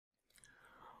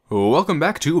Welcome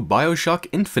back to BioShock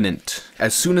Infinite.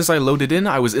 As soon as I loaded in,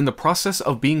 I was in the process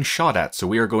of being shot at, so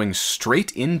we are going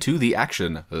straight into the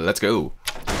action. Let's go.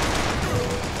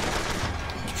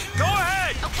 Go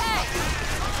ahead!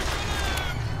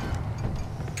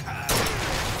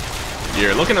 Okay!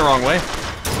 You're looking the wrong way.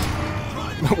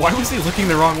 Why was he looking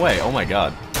the wrong way? Oh my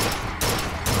god.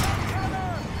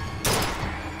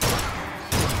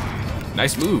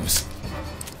 Nice moves.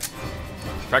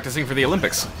 Practicing for the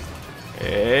Olympics.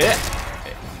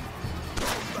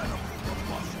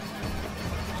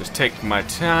 Just take my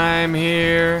time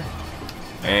here.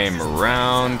 Aim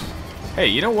around. Hey,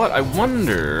 you know what? I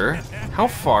wonder how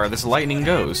far this lightning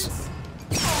goes.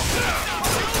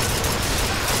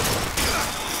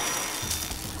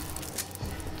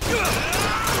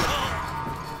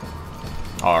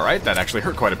 Alright, that actually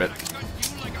hurt quite a bit.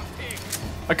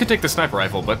 I could take the sniper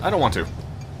rifle, but I don't want to.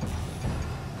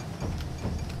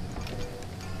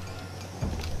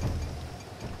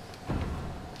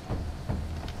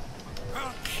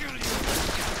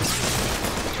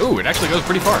 Ooh, it actually goes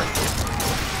pretty far.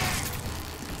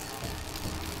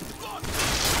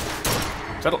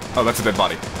 Settle. Oh, that's a dead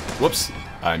body. Whoops.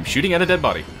 I'm shooting at a dead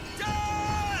body.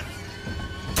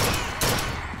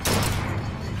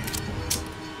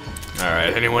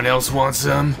 Alright, anyone else want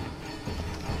some?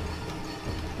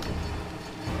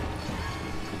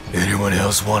 Anyone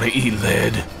else want to eat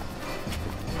lead?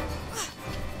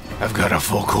 I've got a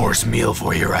full course meal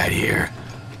for you right here.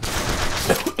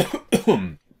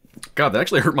 God, that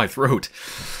actually hurt my throat.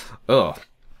 Ugh.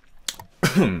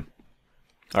 Alright,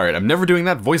 I'm never doing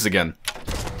that voice again.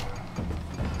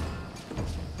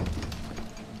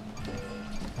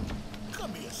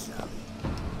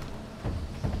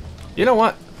 You know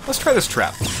what? Let's try this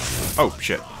trap. Oh,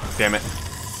 shit. Damn it.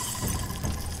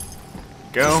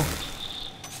 Go.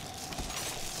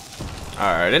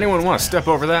 Alright, anyone want to step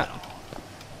over that?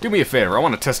 Do me a favor, I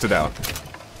want to test it out.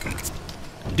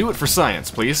 Do it for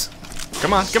science, please.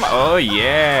 Come on, come on. Oh,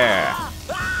 yeah.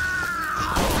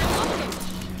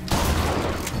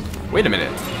 Wait a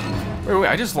minute. Wait,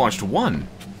 I just launched one.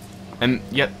 And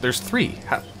yet there's three.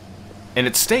 And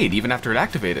it stayed even after it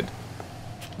activated.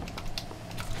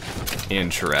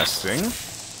 Interesting.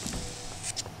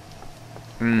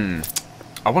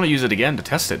 I want to use it again to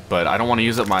test it, but I don't want to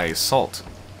use up my salt.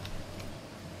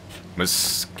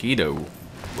 Mosquito.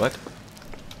 What?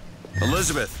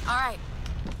 Elizabeth. All right.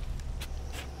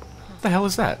 What the hell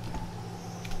is that?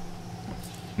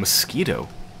 Mosquito.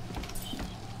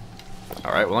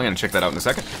 Alright, well I'm gonna check that out in a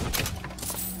second.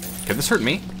 Can this hurt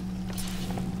me?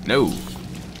 No.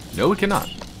 No, it cannot.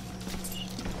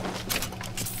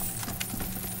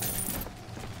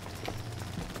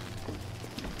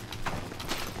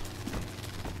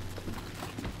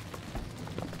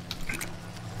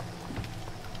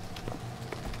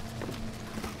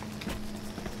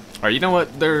 Alright, you know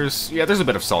what? There's a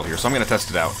bit of salt here, so I'm gonna test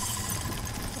it out.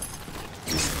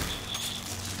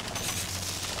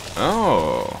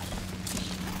 Oh.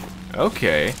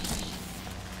 Okay.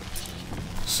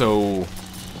 So,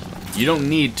 you don't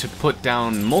need to put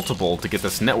down multiple to get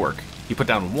this network. You put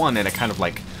down one and it kind of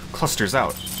like clusters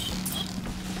out.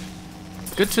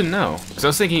 Good to know. Because I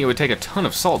was thinking it would take a ton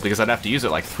of salt because I'd have to use it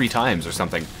like 3 times or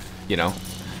something, you know,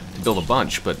 to build a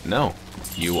bunch, but no.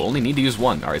 You only need to use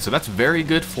one. Alright, so that's very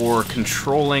good for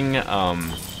controlling,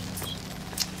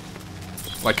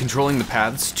 like controlling the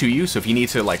paths to you. So if you need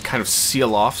to like kind of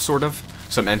seal off sort of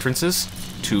some entrances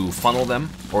to funnel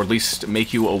them, or at least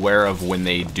make you aware of when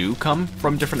they do come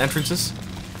from different entrances.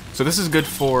 So this is good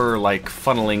for like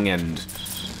funneling and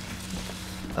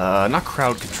not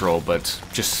crowd control, but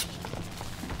just,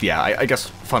 yeah, I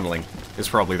guess funneling is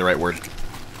probably the right word.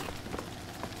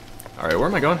 Alright, where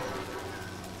am I going?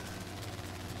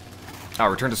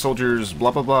 Return to soldiers,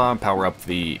 blah blah blah, power up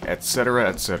the etc,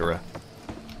 etc.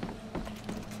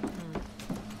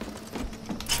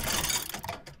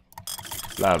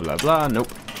 Blah blah blah, nope.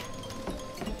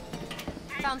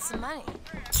 Found some money.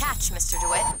 Catch, Mr.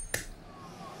 DeWitt.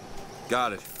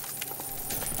 Got it.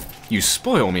 You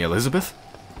spoil me, Elizabeth.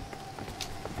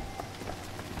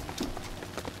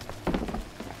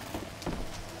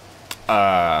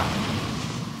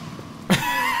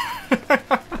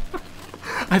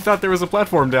 I thought there was a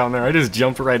platform down there. I just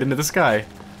jumped right into the sky.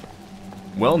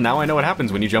 Well, now I know what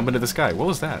happens when you jump into the sky. What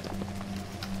was that?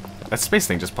 That space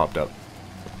thing just popped up.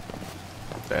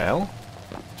 The hell?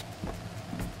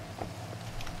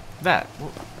 That.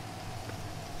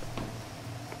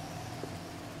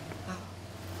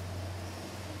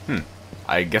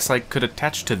 I guess I could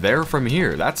attach to there from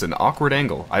here. That's an awkward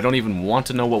angle. I don't even want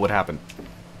to know what would happen.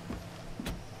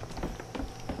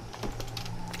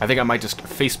 I think I might just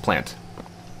face plant.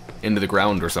 into the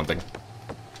ground or something.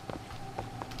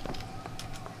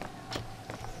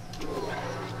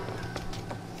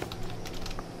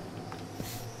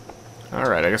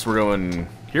 Alright, I guess we're going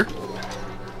here.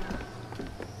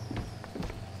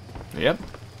 Yep.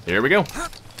 Here we go.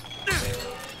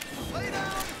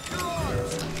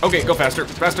 Okay, go faster.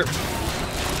 Faster.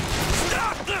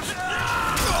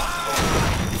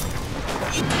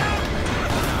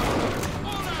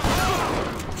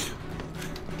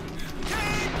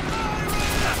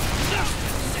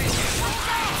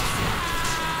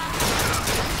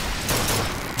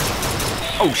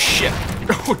 Oh, shit.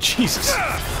 Oh, Jesus.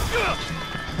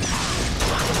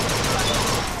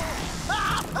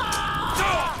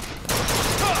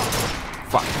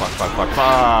 Fuck, fuck, fuck, fuck,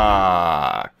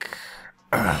 fuck.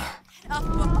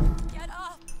 Get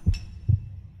up.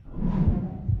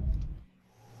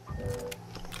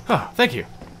 Oh, thank you.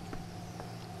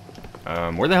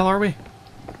 Where the hell are we?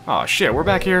 Oh, shit, we're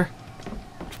back here.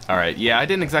 Alright, yeah, I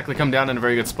didn't exactly come down in a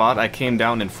very good spot. I came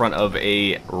down in front of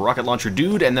a rocket launcher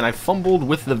dude, and then I fumbled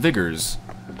with the vigors.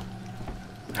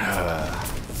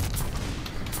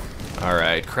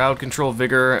 Alright, crowd control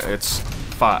vigor, it's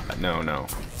 5, no,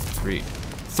 3.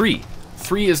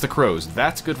 3 is the crows,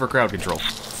 that's good for crowd control.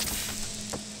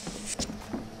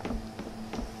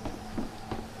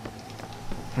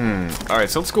 Alright,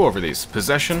 so let's go over these.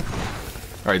 Possession.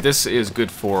 Alright, this is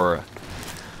good for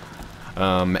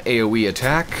AoE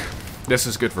attack. This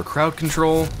is good for crowd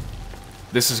control.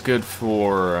 This is good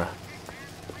for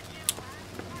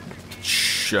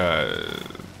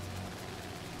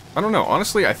I don't know,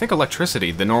 honestly, I think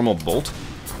electricity, the normal bolt.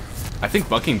 I think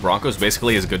bucking Bronco is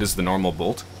basically as good as the normal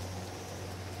bolt.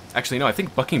 Actually, no, I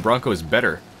think bucking Bronco is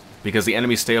better, because the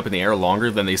enemies stay up in the air longer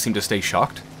than they seem to stay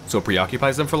shocked, so it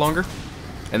preoccupies them for longer.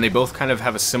 And they both kind of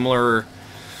have a similar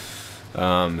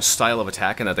style of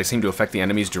attack in that they seem to affect the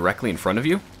enemies directly in front of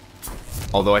you.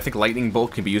 Although I think lightning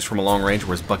bolt can be used from a long range,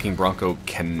 whereas bucking Bronco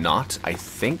cannot, I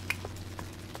think.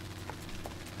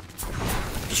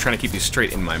 Just trying to keep these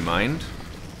straight in my mind.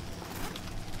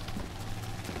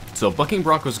 So bucking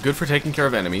Bronco is good for taking care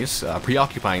of enemies,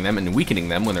 preoccupying them and weakening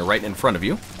them when they're right in front of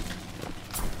you.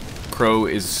 Crow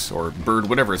is, or bird,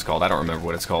 whatever it's called, I don't remember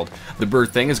what it's called. The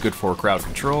bird thing is good for crowd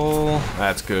control,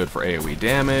 that's good for AoE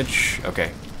damage,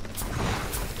 okay.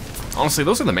 Honestly,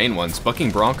 those are the main ones,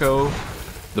 bucking Bronco,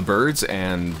 the birds,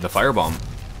 and the firebomb.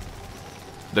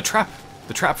 The trap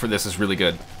for this is really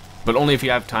good, but only if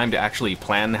you have time to actually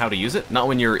plan how to use it, not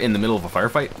when you're in the middle of a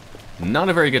firefight. Not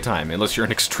a very good time, unless you're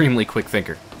an extremely quick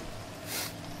thinker.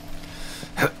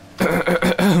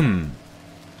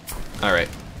 Alright,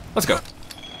 let's go.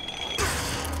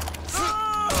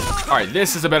 Alright,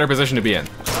 this is a better position to be in.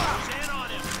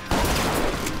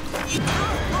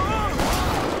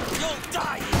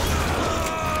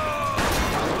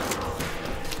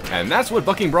 And that's what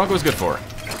bucking Bronco is good for.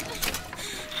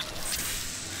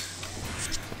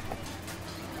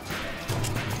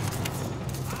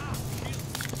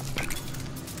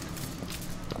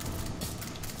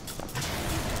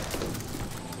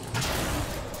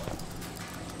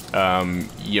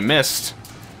 You missed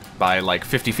by like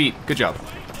 50 feet. Good job.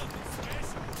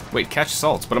 Wait, catch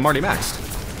salts, but I'm already maxed.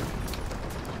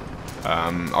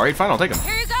 Alright, fine, I'll take them.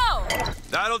 Here you go.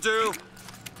 That'll do.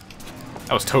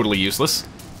 That was totally useless.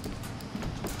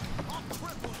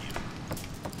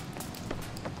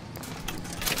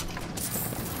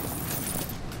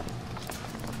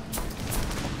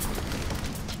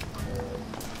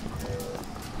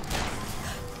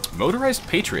 Motorized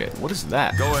Patriot, what is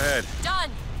that? Go ahead.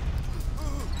 Done.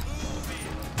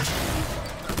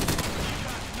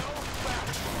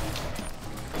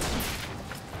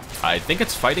 I think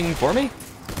it's fighting for me?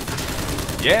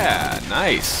 Yeah,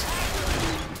 nice.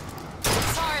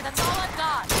 Sorry, that's all I've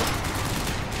got.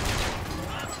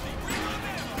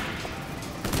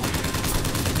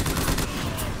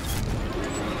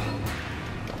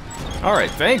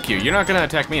 Alright, thank you. You're not gonna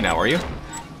attack me now, are you?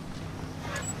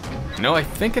 No, I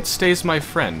think it stays my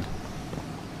friend.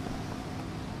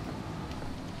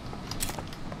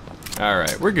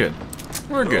 Alright, we're good.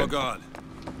 We're We're all good. gone.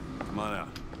 Come on out.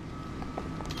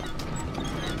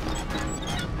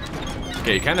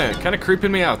 Okay, kinda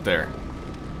creeping me out there.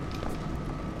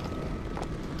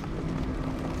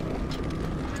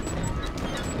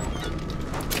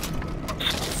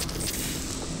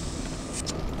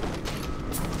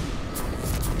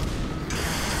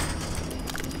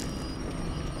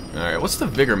 Alright, what's the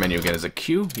vigor menu again? Is it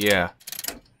Q? Yeah.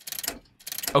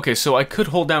 Okay, so I could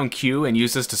hold down Q and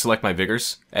use this to select my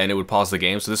vigors, and it would pause the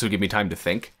game, so this would give me time to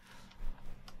think.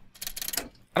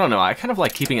 I don't know, I kind of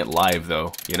like keeping it live,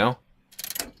 though, you know?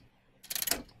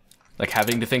 Like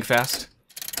having to think fast.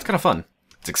 It's kind of fun.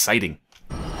 It's exciting.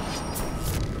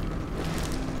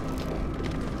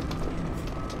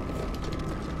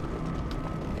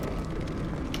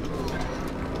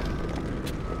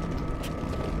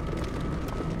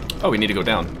 Oh, we need to go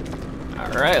down.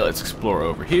 Alright, let's explore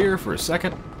over here for a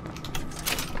second.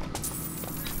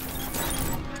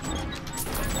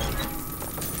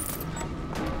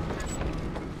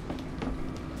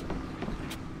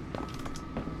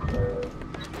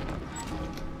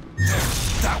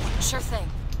 Sure thing.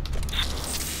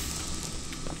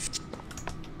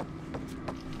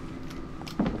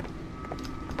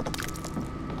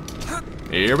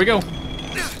 Here we go.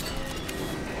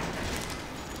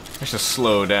 Let's just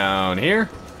slow down here.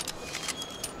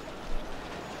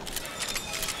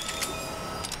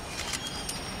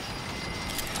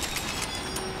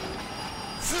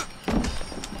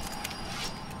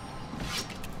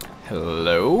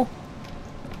 Hello?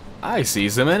 I see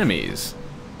some enemies.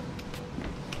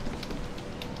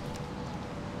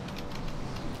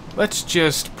 Let's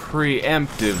just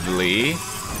preemptively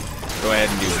go ahead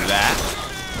and do that.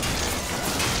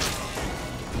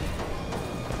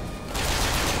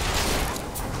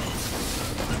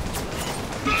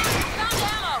 Found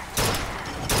ammo.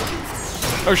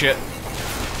 Oh shit.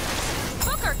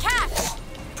 Booker, catch.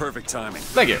 Perfect timing.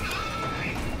 Thank you.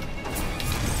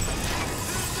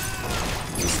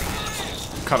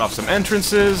 Cut off some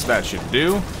entrances, that should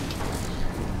do.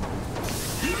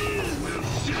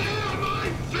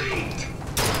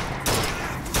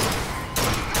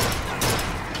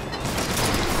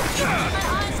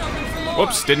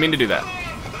 Whoops, didn't mean to do that.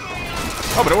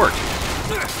 Oh, but it worked.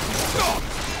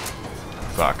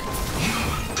 Fuck.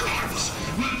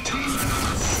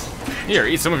 Here,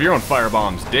 eat some of your own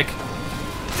firebombs, dick.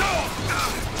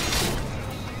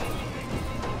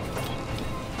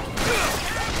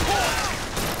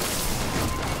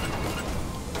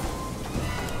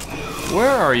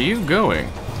 Where are you going?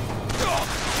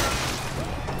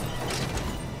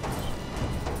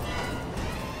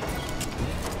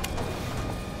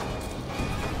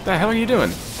 What the hell are you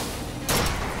doing?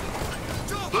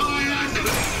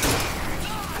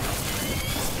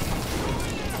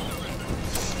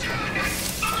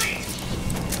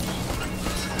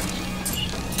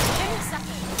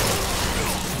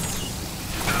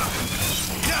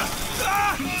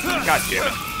 God damn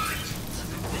it.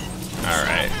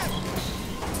 Alright.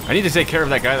 I need to take care of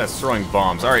that guy that's throwing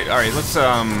bombs. Alright, let's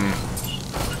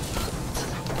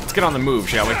get on the move,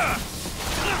 shall we?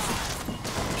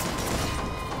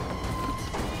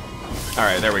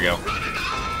 Alright, there we go.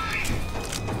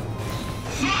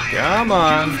 Come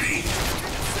on.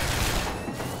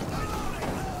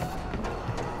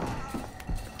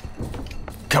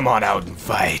 Come on out and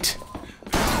fight.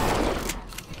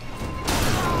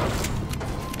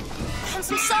 And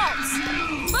some salts.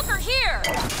 Booker, here.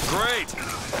 Great.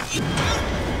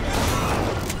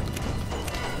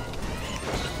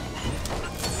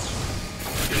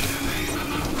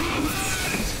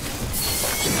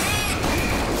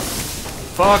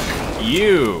 Fuck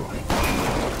you.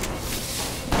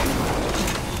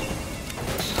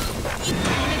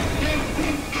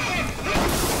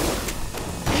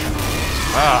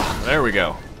 Ah, there we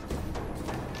go.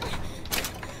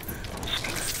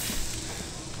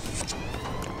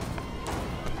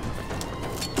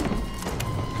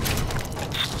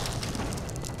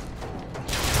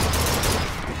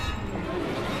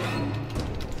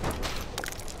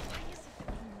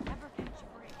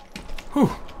 Whew.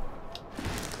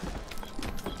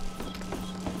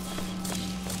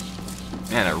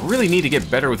 Man, I really need to get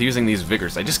better with using these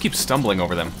vigors. I just keep stumbling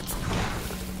over them.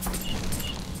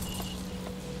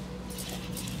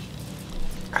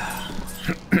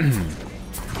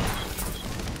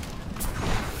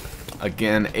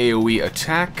 Again, AoE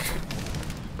attack.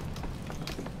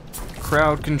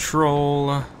 Crowd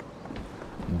control.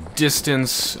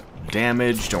 Distance.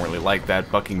 Damage. Don't really like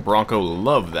that. Bucking Bronco.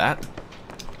 Love that.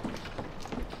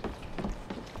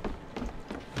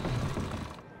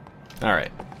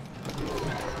 Alright.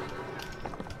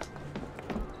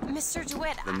 Mr.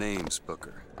 DeWitt, The name's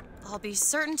Booker. I'll be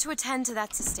certain to attend to that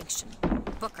distinction.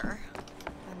 Booker.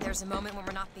 When there's a moment when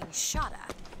we're not being shot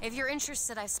at. If you're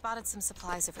interested, I spotted some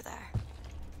supplies over there.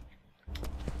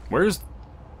 Where's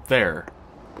there?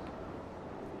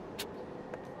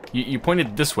 You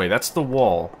pointed this way. That's the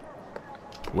wall.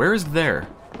 Where is there?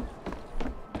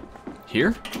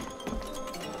 Here?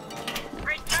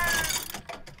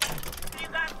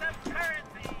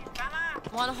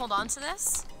 Want to hold on to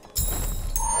this?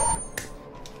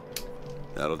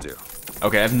 That'll do.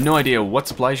 Okay, I have no idea what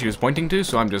supply she was pointing to,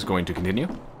 so I'm just going to continue.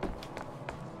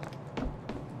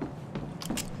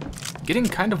 Getting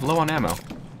kind of low on ammo.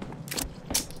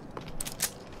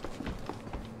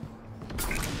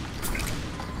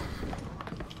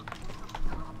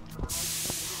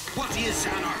 What is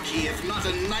anarchy if not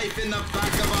a knife in the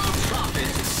back of our prophet?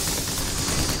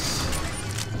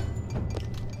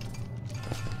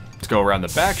 Let's go around the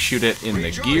back, shoot it in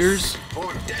the gears.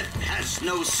 For death has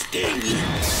no sting.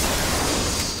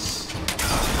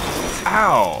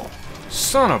 Ow!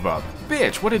 Son of a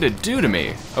bitch, what did it do to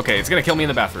me? Okay, it's gonna kill me in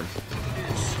the bathroom.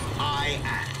 I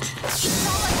act.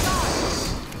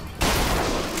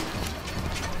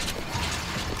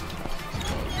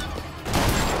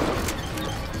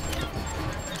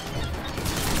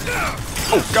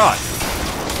 Oh god!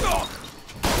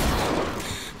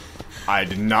 I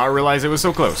did not realize it was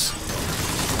so close.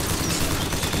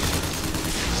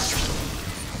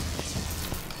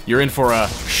 You're in for a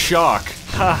shock.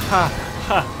 Ha ha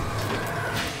ha.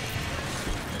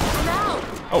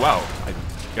 Oh wow, I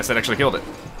guess that actually killed it.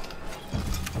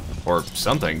 Or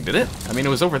something, did it? I mean, it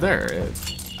was over there.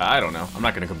 I don't know, I'm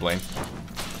not gonna complain.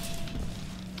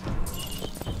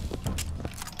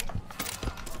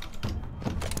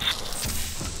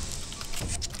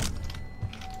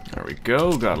 There we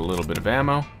go, got a little bit of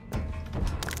ammo.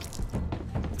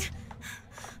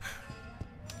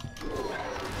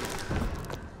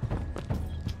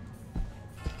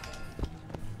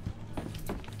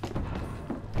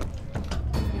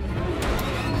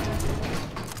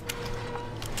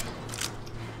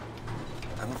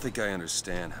 I don't think I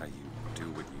understand how you do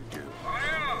what you do.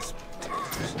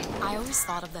 I always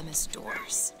thought of them as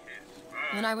doors.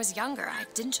 When I was younger, I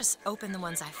didn't just open the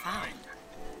ones I found.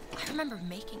 I remember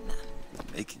making them.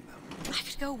 Making them? I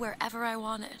could go wherever I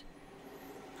wanted.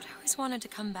 But I always wanted to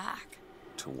come back.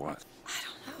 To what? I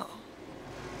don't know.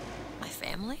 My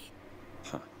family?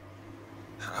 Huh.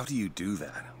 How do you do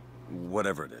that?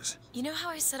 Whatever it is. You know how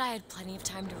I said I had plenty of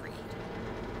time to read?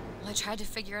 Well, I tried to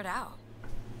figure it out.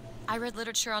 I read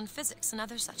literature on physics and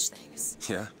other such things.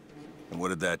 Yeah? And what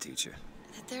did that teach you?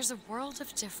 That there's a world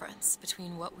of difference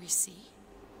between what we see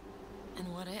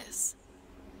and what is.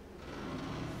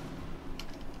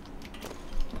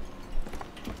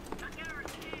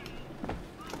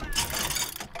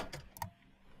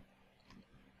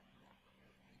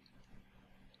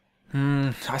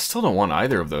 I still don't want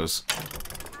either of those.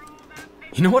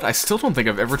 You know what? I still don't think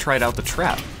I've ever tried out the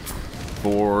trap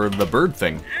for the bird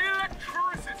thing.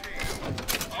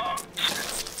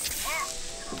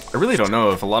 I really don't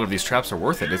know if a lot of these traps are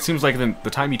worth it. It seems like the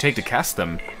time you take to cast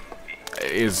them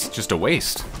is just a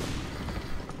waste.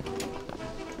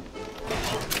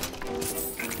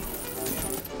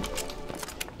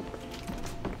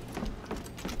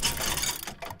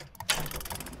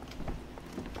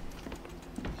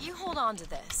 You hold on to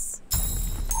this.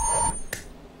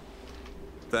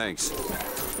 Thanks.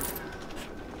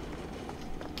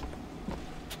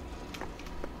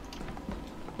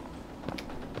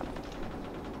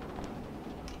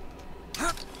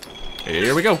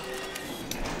 Here we go.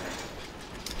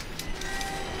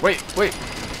 Wait.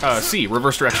 C,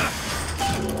 reverse direction.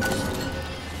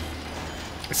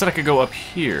 I said I could go up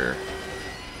here.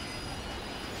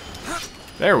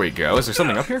 There we go. Is there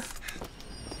something up here?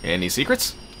 Any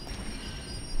secrets?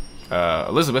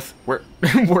 Elizabeth, where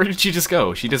where did she just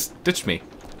go? She just ditched me.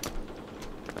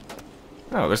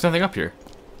 Oh, there's nothing up here.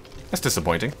 That's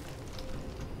disappointing.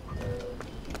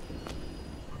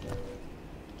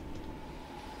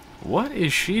 What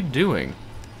is she doing?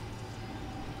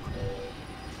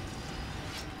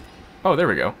 Oh, there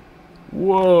we go.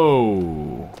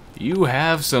 Whoa! You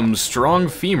have some strong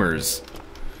femurs.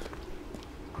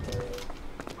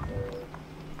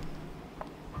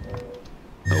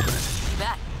 Open it.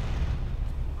 Bet.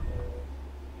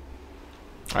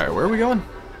 Alright, where are we going?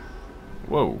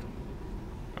 Whoa.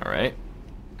 Alright.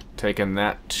 Taking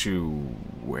that to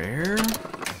where?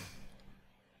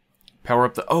 Power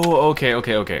up the... Oh,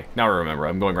 okay. Now I remember.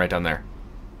 I'm going right down there.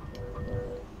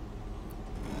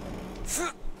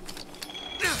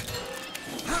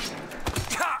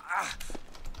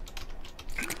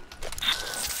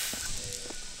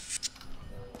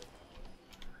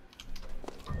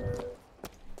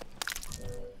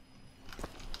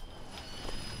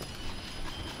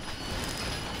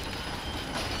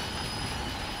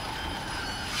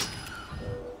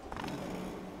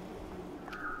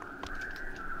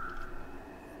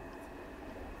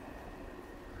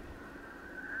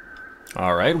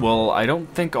 Alright, well, I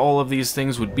don't think all of these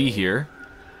things would be here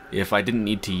if I didn't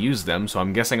need to use them, so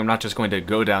I'm guessing I'm not just going to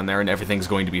go down there and everything's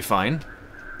going to be fine.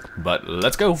 But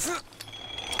let's go. Let's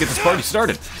get this party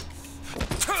started.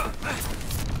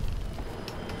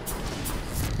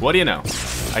 What do you know?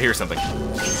 I hear something. The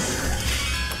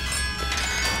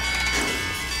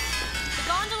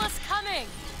gondola's coming!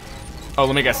 Oh,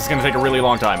 let me guess, it's going to take a really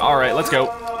long time. Alright, let's go.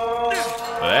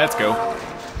 Let's go.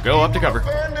 Go up to cover.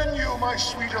 Abandon you, my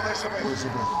sweet Elizabeth.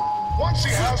 Once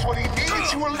he has what he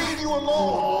needs, he will leave you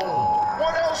alone.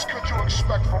 What else could you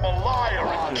expect from a liar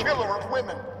and killer of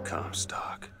women?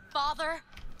 Comstock. Father,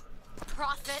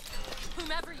 prophet,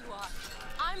 whomever you are,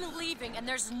 I'm leaving and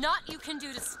there's naught you can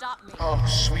do to stop me. Oh,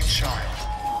 sweet child.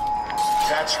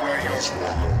 That's where you're...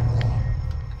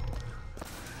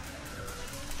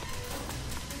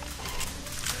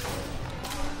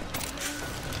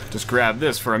 Just grab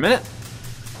this for a minute.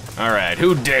 Alright,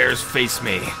 who dares face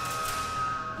me?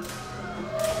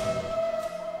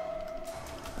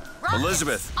 Rockets,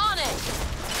 Elizabeth. on it!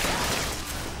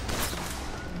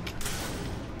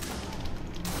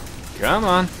 Come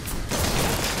on.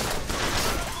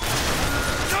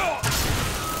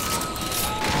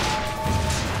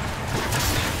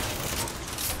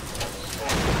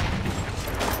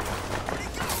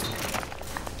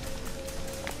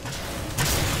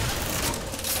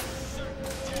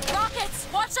 Rockets,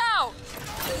 watch out!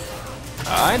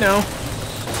 I know.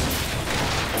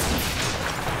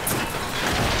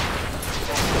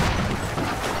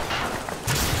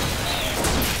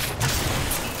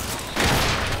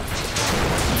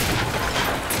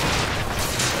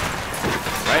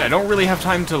 Right, I don't really have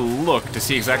time to look to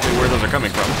see exactly where those are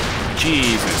coming from.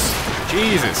 Jesus.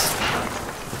 Jesus.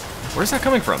 Where's that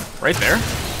coming from? Right there?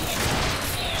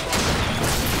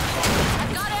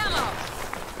 I've got ammo!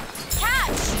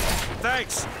 Catch!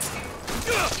 Thanks.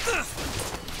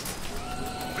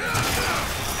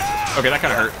 Okay, that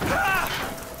kind of hurt.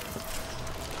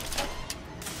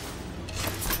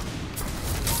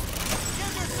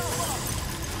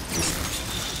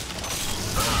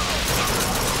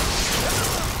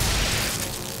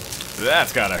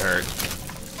 That's gotta hurt.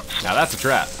 Now that's a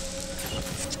trap.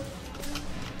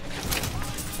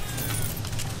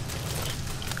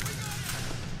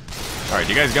 Alright,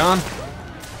 you guys gone?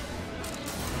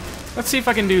 Let's see if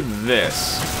I can do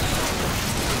this.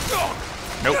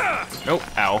 Nope. Nope.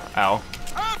 Ow. Ow.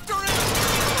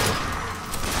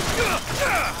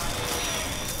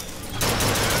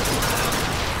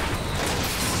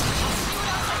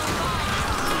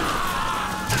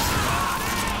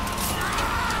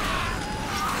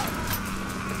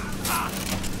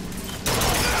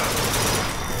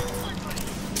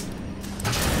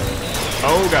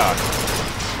 Oh god.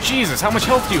 Jesus, how much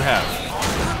health do you have?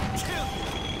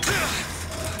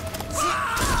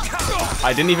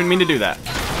 I didn't even mean to do that.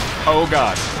 Oh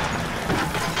god.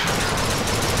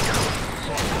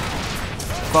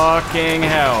 Fucking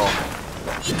hell.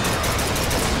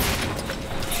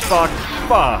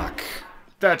 Fuck.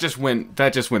 That just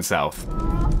went south.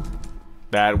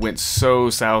 That went so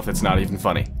south it's not even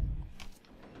funny.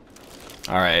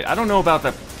 Alright, I don't know about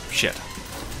that shit.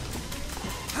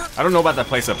 I don't know about that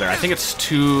place up there. I think it's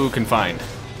too confined.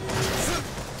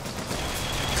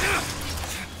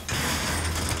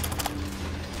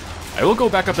 I will go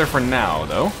back up there for now,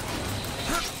 though.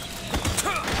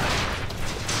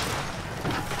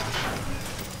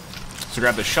 So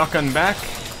grab the shotgun back.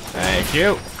 Thank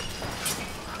you.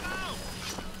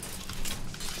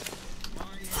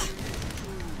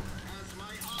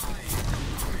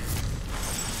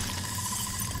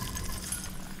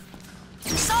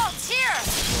 Salt, here!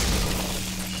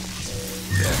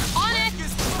 On it!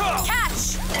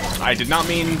 Catch! I did not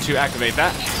mean to activate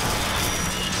that.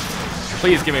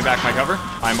 Please give me back my cover.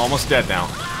 I'm almost dead now.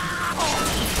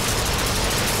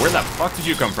 Where the fuck did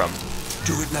you come from?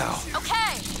 Do it now.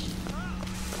 Okay!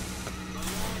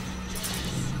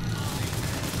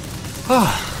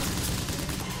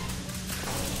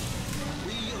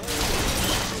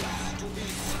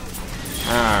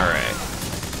 Alright.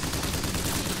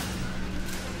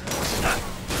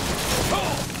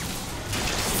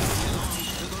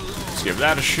 Let's give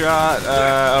that a shot.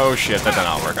 Oh shit, that did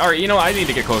not work. Alright, you know, I need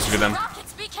to get closer to them.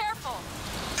 Rockets, be careful!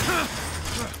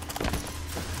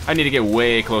 I need to get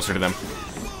way closer to them.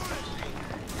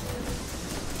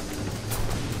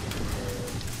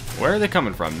 Where are they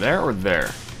coming from? There or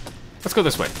there? Let's go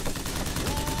this way.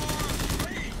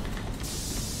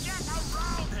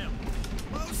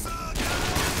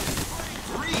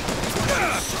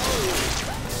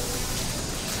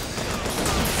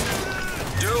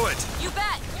 Do it. You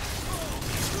bet!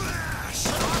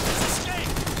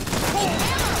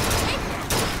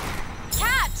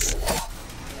 Catch!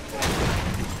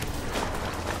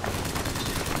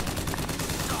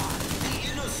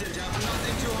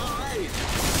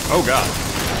 Oh god.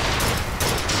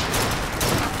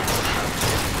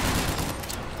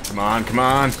 Come on, come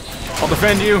on. I'll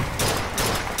defend you.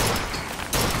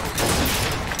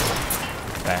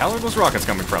 The hell are those rockets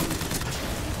coming from?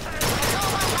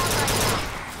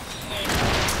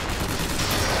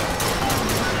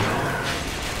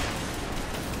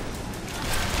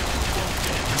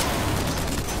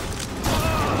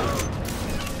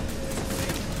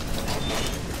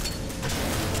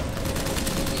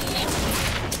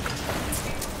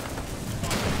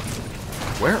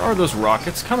 Where are those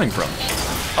rockets coming from?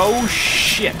 Oh,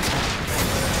 shit.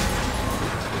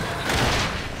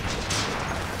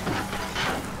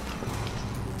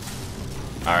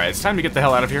 Alright, it's time to get the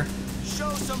hell out of here.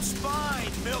 Show some spine,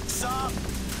 milksop.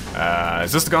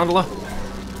 Is this the gondola?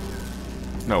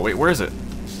 No, wait, where is it?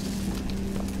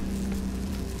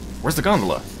 Where's the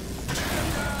gondola?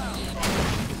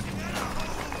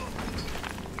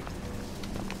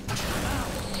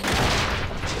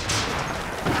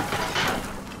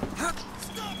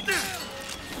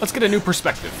 Let's get a new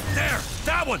perspective. There,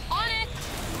 that one. On it!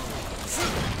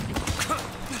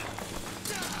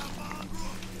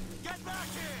 Get back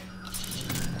here.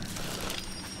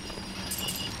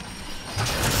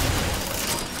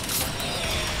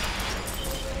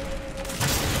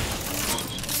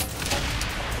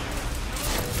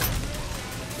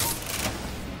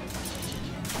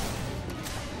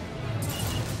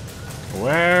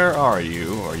 Where are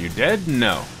you? Are you dead?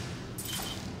 No.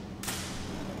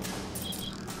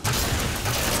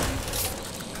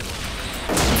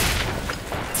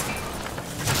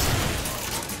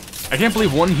 I can't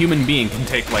believe one human being can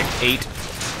take like 8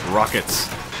 rockets.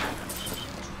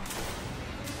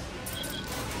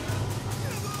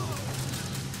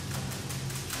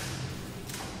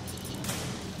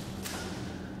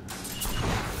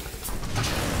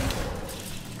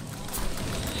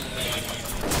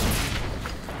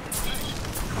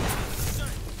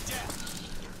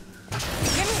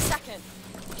 Give me a second.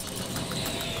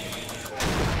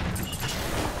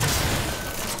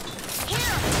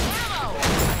 Here, ammo!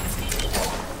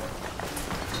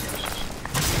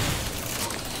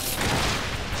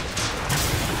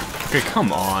 Okay,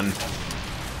 come on.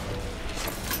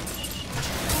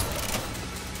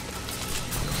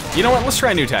 You know what? Let's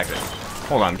try a new tactic.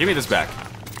 Hold on, give me this back.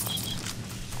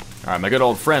 Alright, my good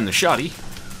old friend, the Shoddy.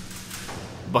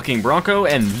 Bucking Bronco,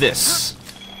 and this.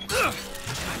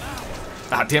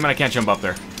 Ah, damn it, I can't jump up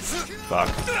there. Fuck.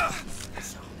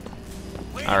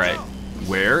 Alright,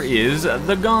 where is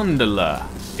the gondola?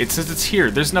 It says it's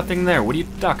here. There's nothing there. What are you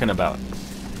talking about?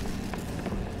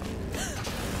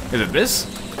 Is it this?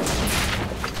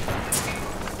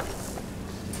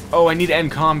 Oh, I need to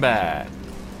end combat.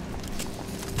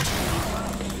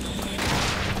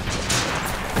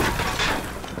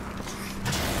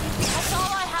 That's all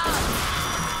I have.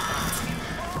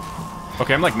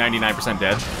 Okay, I'm like 99%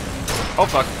 dead. Oh,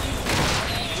 fuck.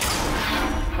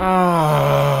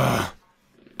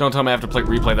 Don't tell me I have to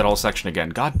replay that whole section again.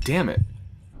 God damn it.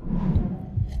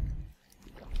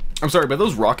 I'm sorry, but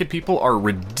those rocket people are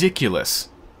ridiculous.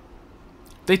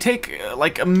 They take,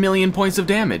 like, 1,000,000 points of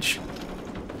damage.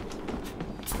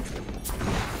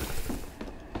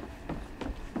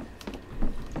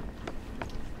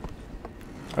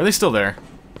 Are they still there?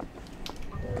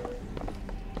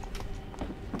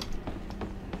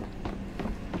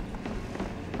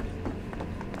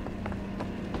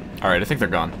 Alright, I think they're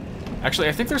gone. Actually,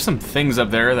 I think there's some things up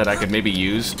there that I could maybe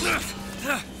use.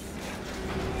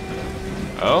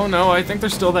 Oh no, I think they're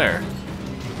still there.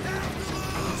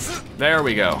 There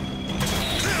we go.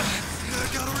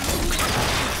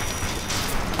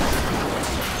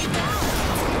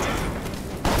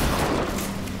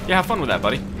 Yeah, have fun with that,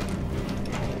 buddy.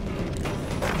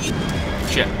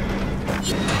 Shit.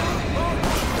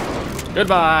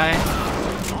 Goodbye.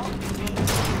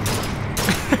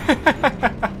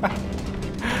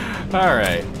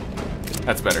 Alright.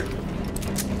 That's better.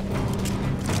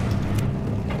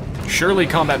 Surely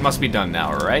combat must be done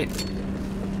now, right?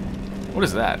 What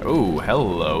is that? Oh,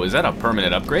 hello. Is that a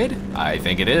permanent upgrade? I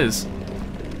think it is.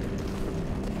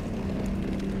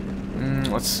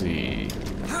 Let's see.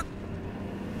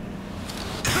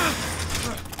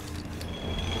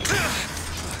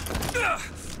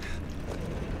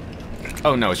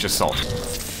 Oh no, it's just salt.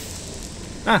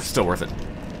 Ah, still worth it.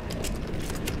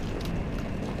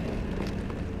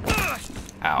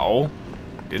 Ow.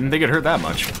 Didn't think it hurt that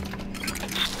much.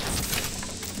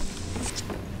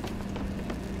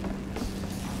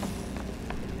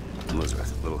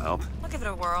 Elizabeth, a little help? I'll give it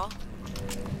a whirl.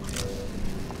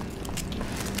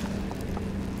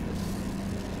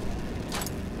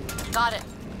 Got it.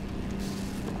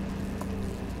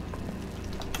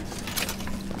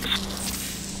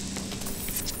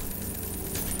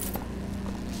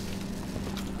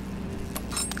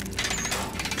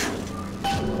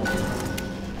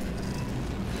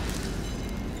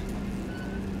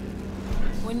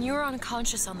 When you were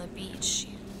unconscious on the beach,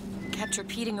 you kept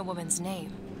repeating a woman's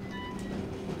name.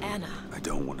 Anna. I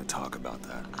don't want to talk about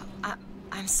that.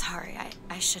 I'm sorry.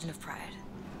 I shouldn't have pried.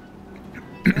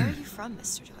 Where are you from,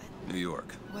 Mr. DeWitt? New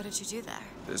York. What did you do there?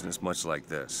 Business much like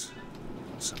this.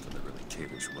 Something that really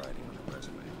caters writing on a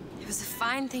resume. It was a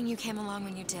fine thing you came along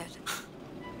when you did.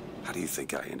 How do you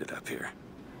think I ended up here?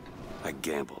 I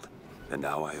gambled, and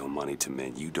now I owe money to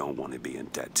men you don't want to be in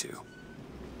debt to.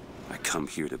 I come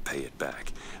here to pay it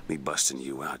back. Me busting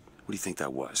you out, what do you think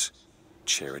that was?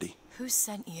 Charity? Who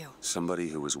sent you? Somebody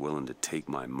who was willing to take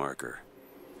my marker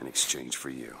in exchange for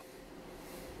you.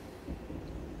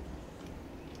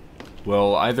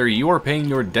 Well, either you are paying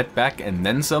your debt back and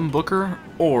then some, Booker,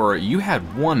 or you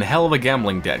had one hell of a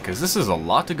gambling debt, because this is a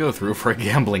lot to go through for a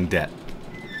gambling debt.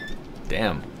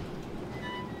 Damn.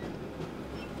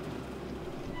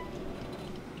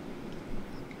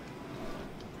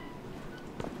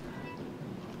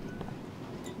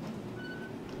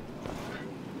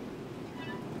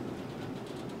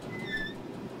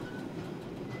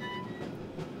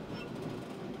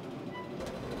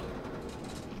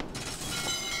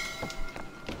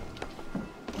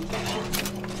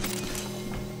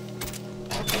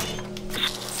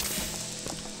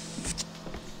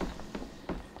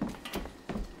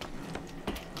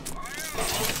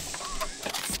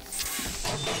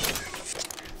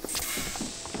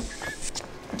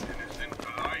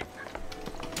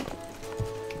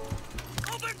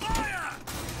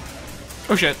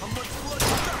 Oh shit.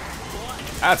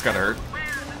 That's gotta hurt.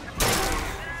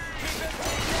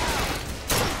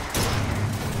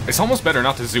 It's almost better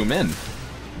not to zoom in.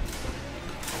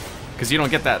 Because you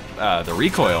don't get that, the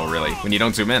recoil, really, when you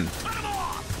don't zoom in.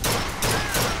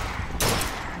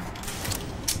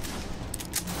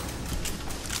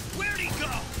 Where'd he go?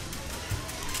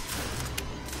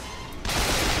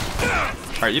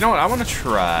 Alright, you know what? I want to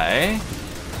try...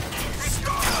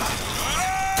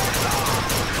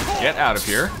 Get out of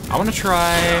here. I want to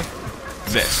try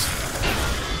this.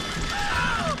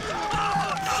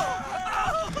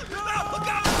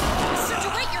 Mr.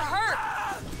 DeWitt, you're hurt.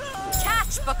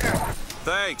 Catch, Booker.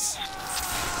 Thanks.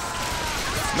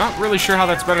 Not really sure how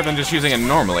that's better than just using it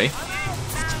normally.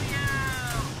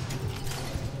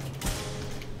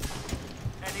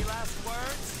 Any last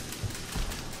words?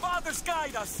 Fathers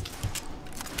guide us.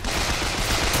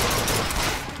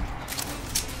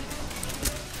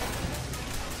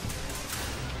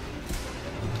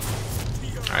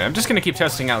 Alright, I'm just going to keep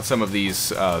testing out some of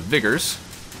these vigors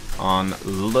on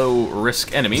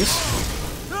low-risk enemies.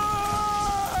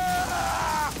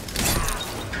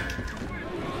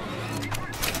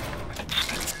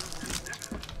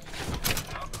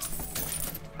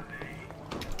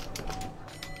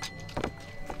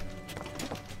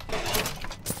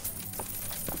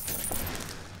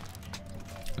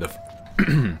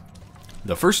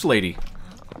 The First Lady.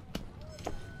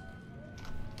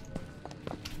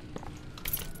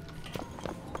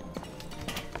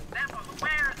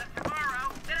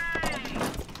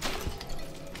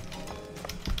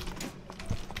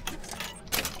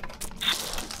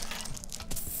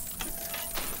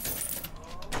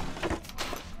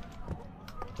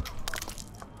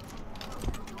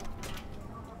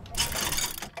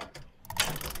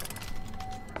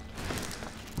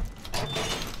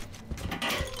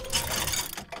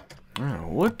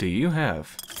 What do you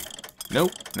have?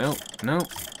 Nope, nope, nope,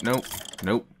 nope,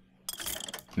 nope,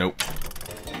 nope.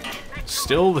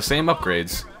 Still the same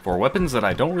upgrades for weapons that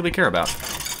I don't really care about.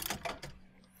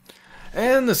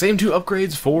 And the same two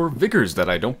upgrades for vigors that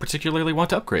I don't particularly want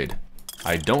to upgrade.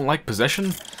 I don't like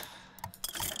possession.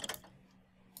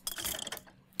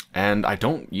 And I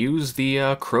don't use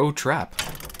the crow trap.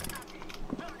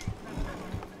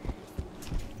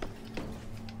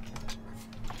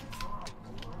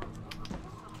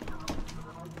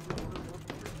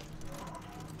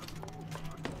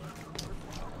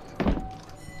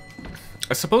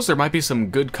 I suppose there might be some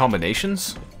good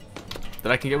combinations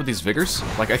that I can get with these vigors.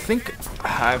 Like, I think,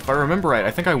 if I remember right,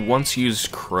 I think I once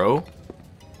used Crow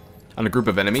on a group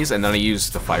of enemies, and then I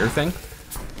used the fire thing.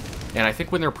 And I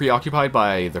think when they're preoccupied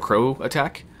by the Crow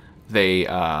attack,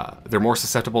 they're more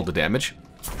susceptible to damage.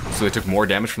 So they took more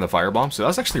damage from the firebomb, so that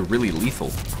was actually really lethal.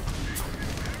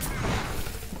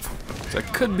 So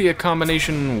that could be a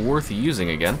combination worth using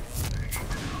again.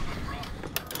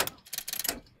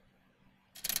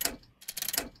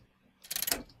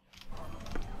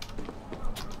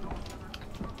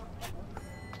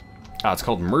 Ah, it's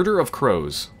called Murder of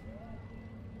Crows.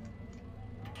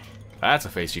 That's a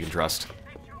face you can trust.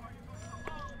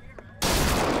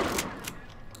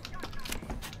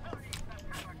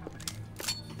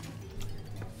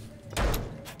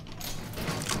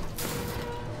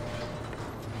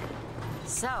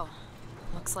 So,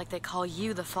 looks like they call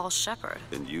you the false shepherd.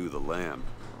 And you the lamb.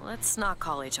 Let's not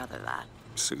call each other that.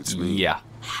 Suits me. Yeah.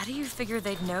 How do you figure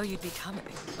they'd know you'd be coming?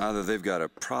 Either they've got a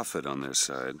prophet on their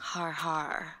side, Har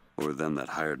har. or them that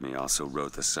hired me also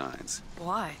wrote the signs.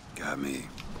 Why? Got me.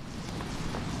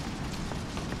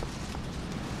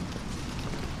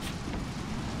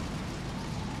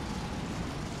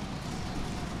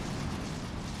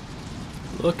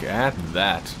 Look at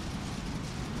that.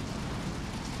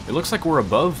 It looks like we're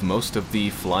above most of the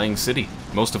flying city.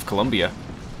 Most of Columbia.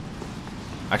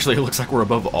 Actually, it looks like we're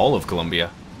above all of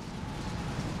Columbia.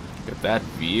 Look at that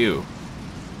view.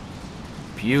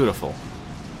 Beautiful.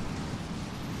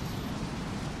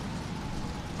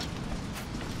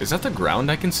 Is that the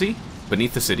ground I can see?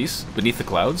 Beneath the cities? Beneath the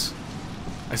clouds?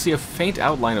 I see a faint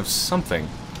outline of something.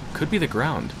 Could be the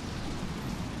ground.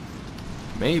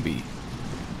 Maybe.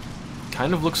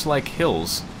 Kind of looks like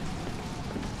hills.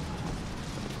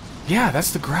 Yeah,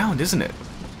 that's the ground, isn't it?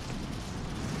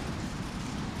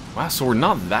 Wow, so we're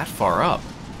not that far up.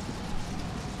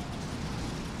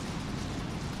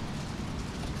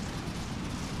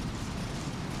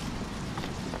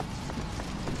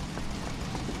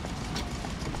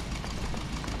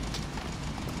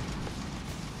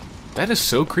 That is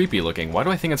so creepy looking. Why do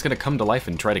I think it's going to come to life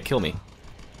and try to kill me?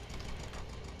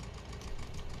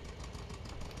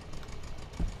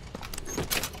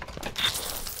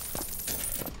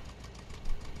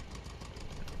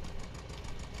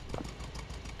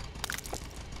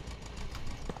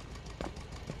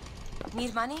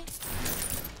 Need money?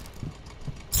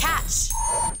 Catch!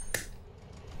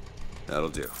 That'll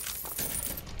do.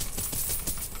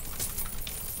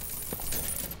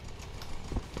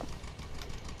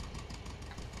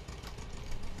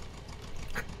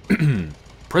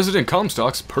 President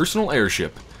Comstock's personal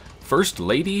airship. First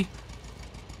Lady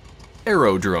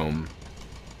Aerodrome.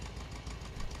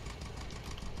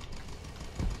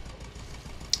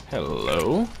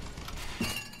 Hello.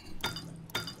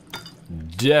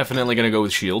 Definitely gonna go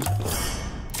with shield.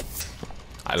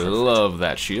 I love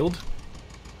that shield.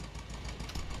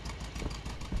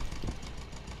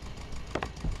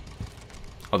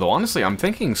 Although honestly, I'm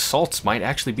thinking salts might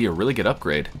actually be a really good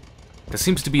upgrade. That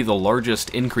seems to be the largest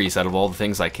increase out of all the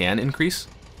things I can increase.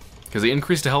 Because the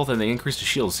increase to health and the increase to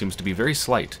shield seems to be very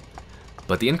slight.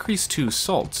 But the increase to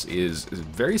salts is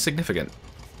very significant.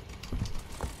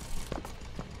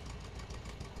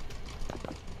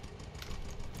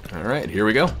 Alright, here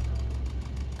we go.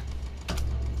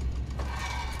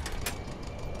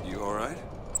 You alright?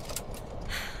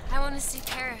 I want to see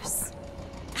Paris.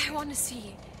 I want to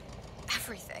see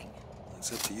everything.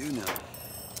 It's up to you now.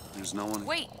 There's no one...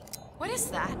 Wait, what is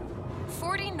that?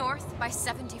 40 north by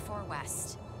 74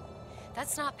 west.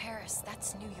 That's not Paris,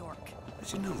 that's New York.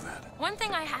 How'd you know that? One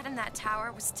thing I had in that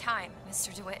tower was time,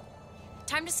 Mr. DeWitt.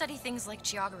 Time to study things like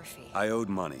geography. I owed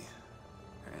money.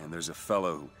 And there's a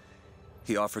fellow who...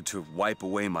 He offered to wipe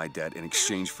away my debt in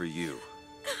exchange for you.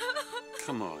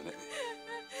 Come on.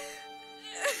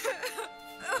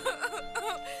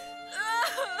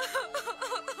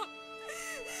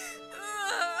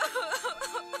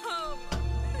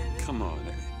 Come on.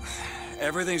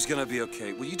 Everything's gonna be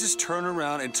okay. Will you just turn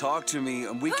around and talk to me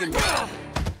and we can...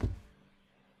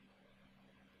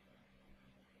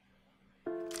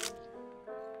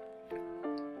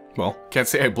 Well, can't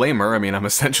say I blame her. I mean, I'm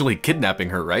essentially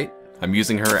kidnapping her, right? I'm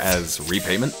using her as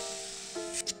repayment.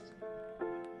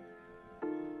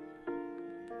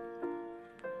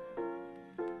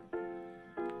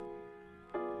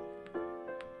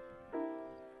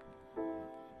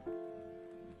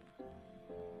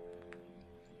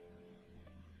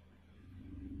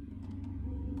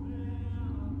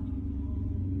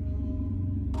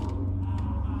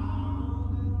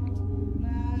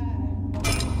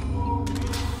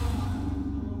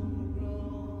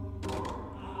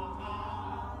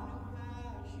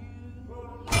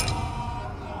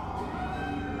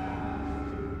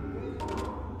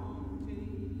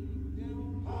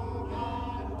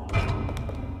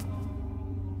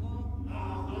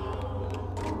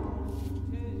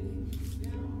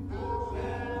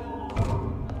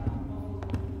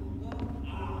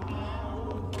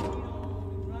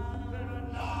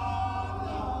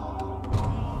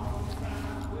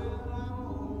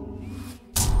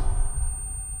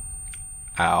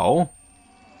 Ow.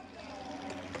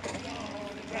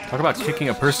 Talk about kicking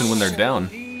a person when they're down.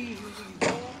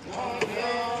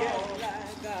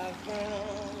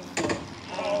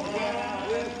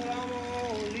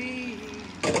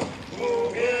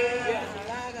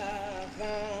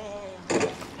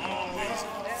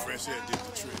 Fresh air did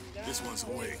the trick. This one's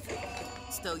awake.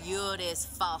 So you're this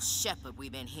false shepherd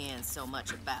we've been hearing so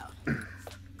much about.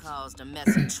 Caused a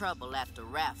mess of trouble after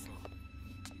raffle.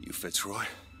 You Fitzroy?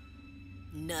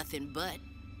 Nothing but.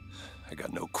 I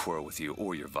got no quarrel with you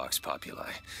or your Vox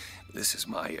Populi. This is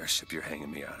my airship you're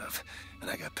hanging me out of, and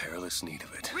I got perilous need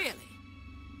of it. Really?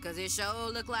 Cause it sure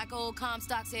look like old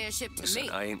Comstock's airship to Listen, me.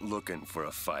 I ain't looking for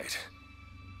a fight.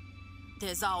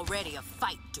 There's already a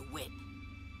fight to win.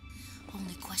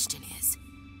 Only question is,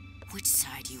 which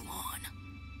side you on?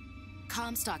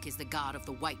 Comstock is the god of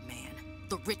the white man,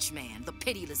 the rich man, the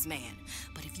pitiless man.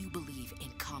 But if you believe in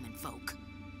common folk,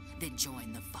 then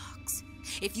join the Vox.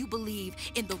 If you believe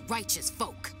in the righteous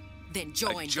folk, then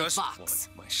join the Vox.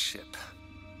 My ship.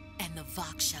 And the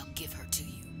Vox shall give her to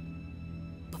you.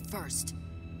 But first,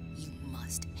 you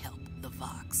must help the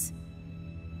Vox.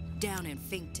 Down in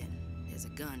Finkton, there's a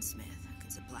gunsmith who can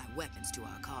supply weapons to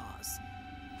our cause.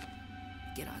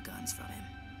 Get our guns from him,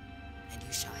 and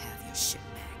you shall have your ship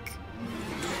back. I'll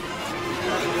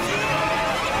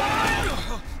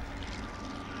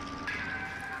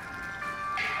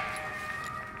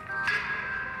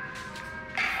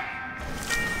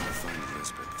find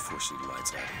Elizabeth before she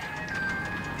lights out.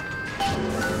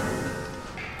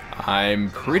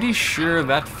 I'm pretty sure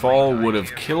that fall would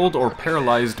have killed or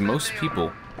paralyzed most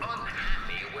people.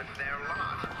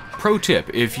 Pro tip,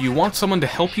 if you want someone to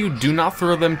help you, do not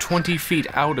throw them 20 feet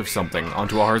out of something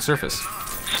onto a hard surface.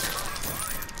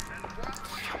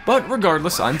 But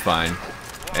regardless, I'm fine.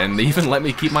 And they even let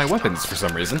me keep my weapons for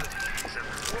some reason.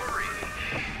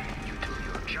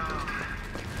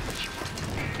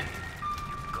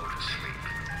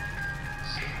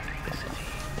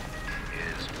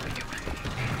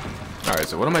 Alright,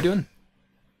 so what am I doing?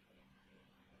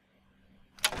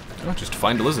 Oh, just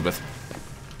find Elizabeth.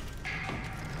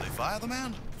 They fire the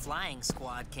man? Flying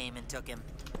squad came and took him.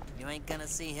 You ain't gonna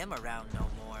see him around no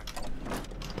more.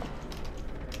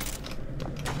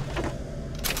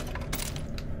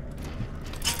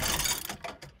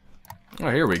 Oh,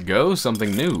 here we go.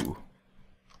 Something new.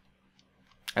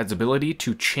 Adds ability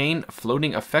to chain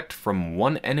floating effect from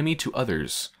one enemy to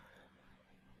others.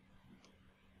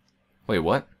 Wait,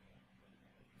 what?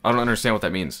 I don't understand what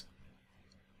that means.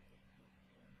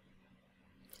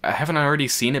 Haven't I already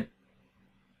seen it?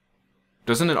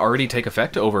 Doesn't it already take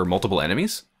effect over multiple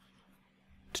enemies?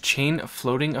 To chain a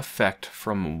floating effect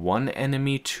from one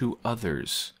enemy to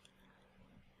others.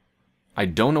 I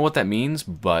don't know what that means,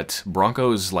 but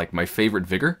Bronco's like my favorite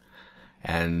vigor.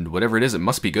 And whatever it is, it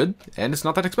must be good, and it's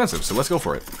not that expensive, so let's go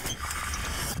for it.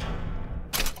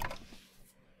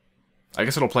 I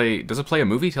guess it'll play... Does it play a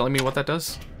movie telling me what that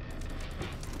does?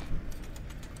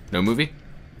 No movie?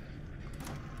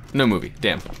 No movie.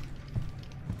 Damn.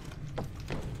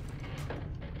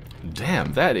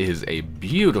 Damn, that is a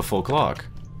beautiful clock.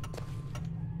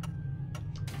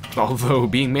 Although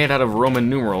being made out of Roman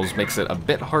numerals makes it a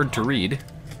bit hard to read.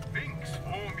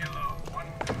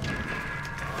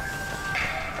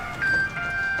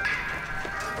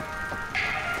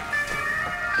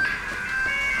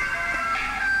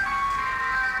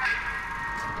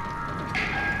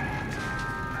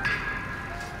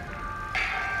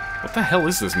 What the hell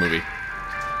is this movie?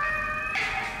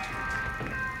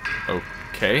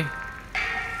 Okay.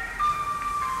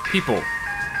 People.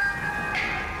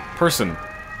 Person.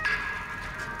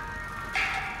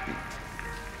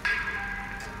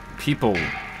 People.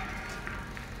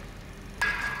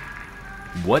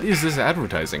 What is this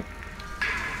advertising?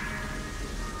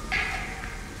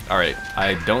 Alright,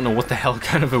 I don't know what the hell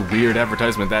kind of a weird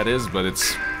advertisement that is, but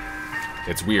it's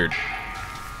weird.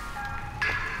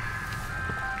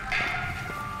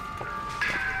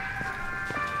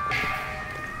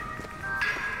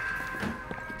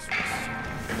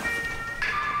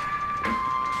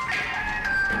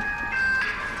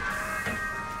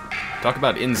 Talk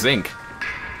about in sync.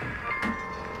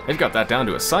 They've got that down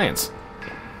to a science.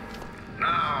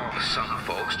 Now, some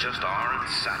folks just aren't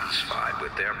satisfied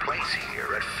with their place here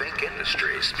at Fink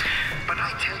Industries. But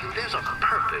I tell you, there's a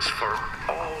purpose for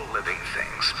all living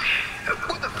things.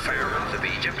 Would the pharaohs of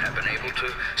Egypt have been able to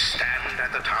stand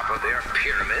at the top of their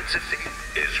pyramids if the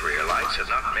Israelites had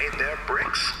not made their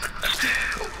bricks?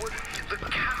 Would the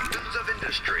captains of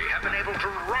industry have been able to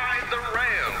ride the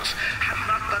rails had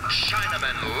not the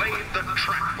Chinamen laid the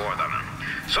track for them?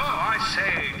 So I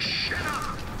say, shut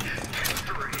up!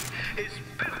 History is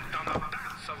built on the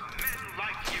backs of men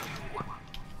like you.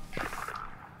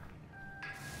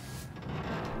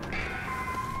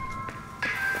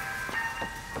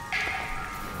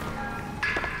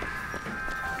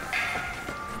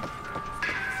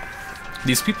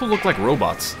 These people look like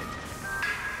robots.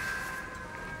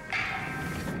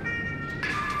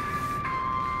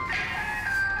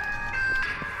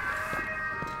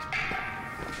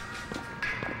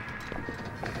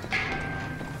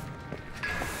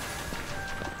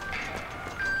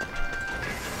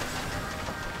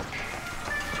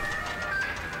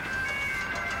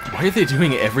 Why are they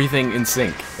doing everything in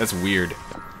sync? That's weird.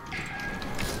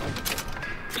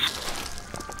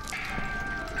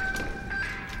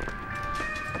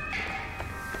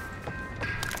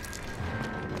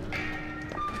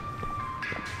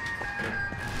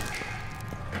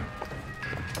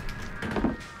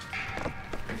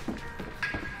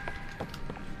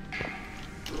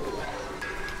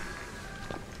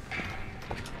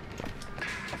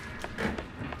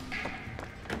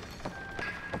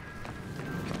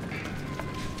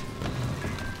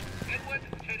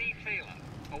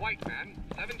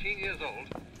 old,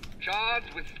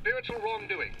 charged with spiritual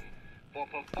wrongdoing for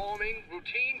performing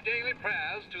routine daily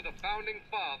prayers to the Founding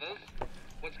Fathers,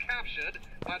 was captured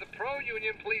by the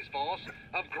pro-Union police force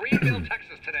of Greenville,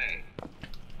 Texas today.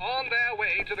 On their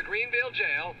way to the Greenville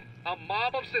jail, a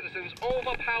mob of citizens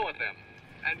overpowered them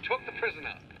and took the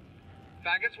prisoner.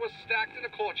 Faggots were stacked in the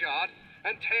courtyard,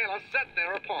 and Taylor sat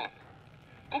thereupon.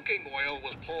 Cooking oil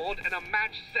was poured and a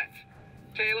match set.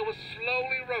 Taylor was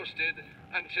slowly roasted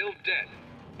until dead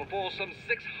before some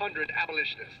 600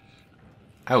 abolitionists.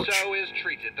 Ouch. So is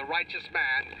treated the righteous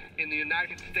man in the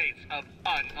United States of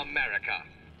un-America.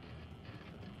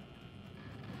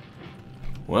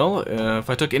 Well, if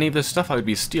I took any of this stuff, I would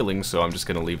be stealing, so I'm just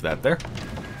gonna leave that there.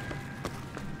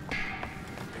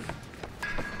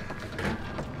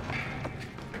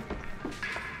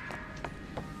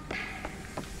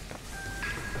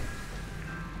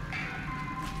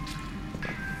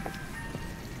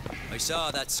 I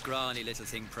saw that scrawny little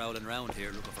thing prowling around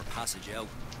here looking for passage out.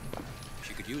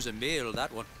 She could use a meal,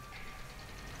 that one.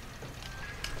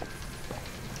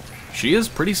 She is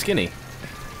pretty skinny.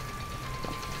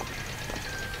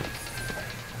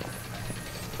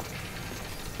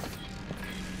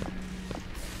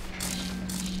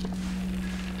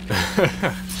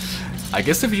 I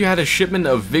guess if you had a shipment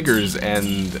of Vigors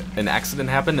and an accident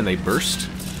happened and they burst,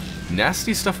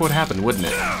 nasty stuff would happen, wouldn't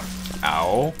it?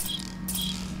 Ow.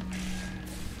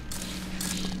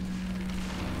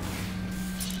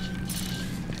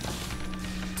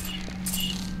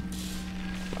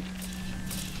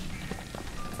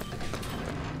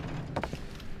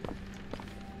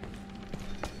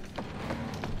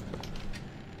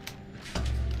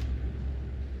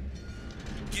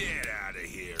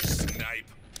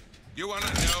 You want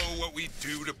to know what we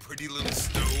do to pretty little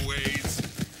stowaways?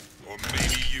 Or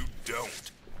maybe you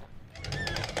don't.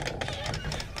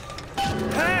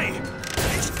 Hey!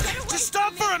 Just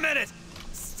stop for a minute!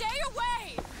 Stay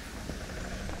away!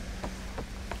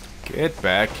 Get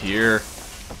back here.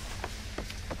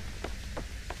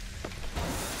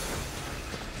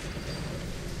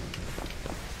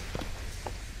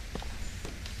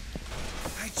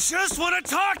 I just want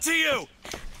to talk to you!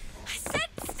 I said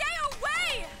stay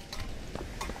away!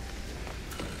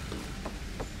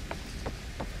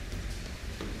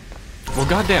 Well,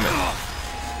 goddammit.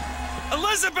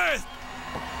 Elizabeth!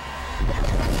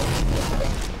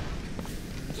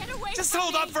 Get away Just from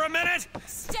hold me. up for a minute!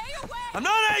 Stay away! I'm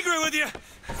not angry with you!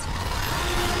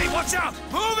 Hey, watch out!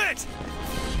 Move it!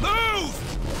 Move!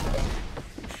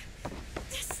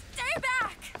 Stay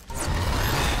back!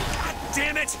 God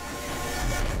damn it!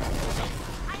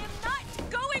 I am not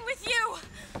going with you!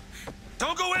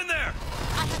 Don't go in there!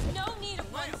 I have no need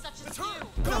of one such as you!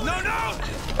 No, no!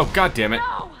 Oh, goddammit.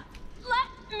 No! Let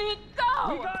me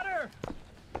go! We got her!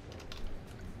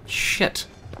 Shit.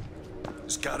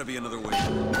 There's gotta be another way.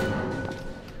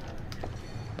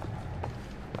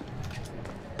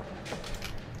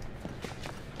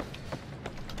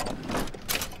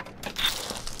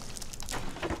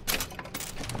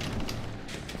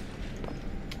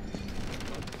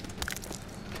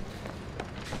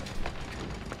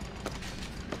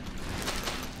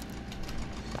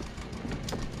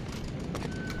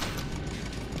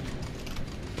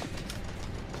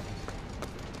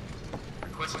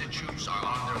 Requested troops are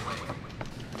on their way.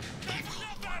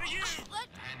 Let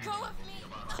go of me!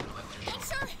 Get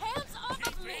your hands off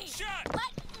of me!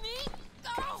 Let me go!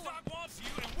 Fitzroy wants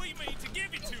you, and we mean to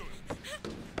give it to him.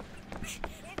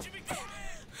 Won't you be good?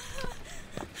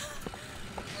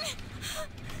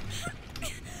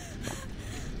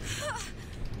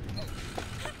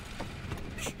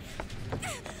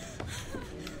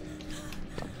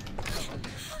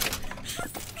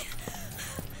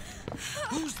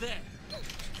 Who's there?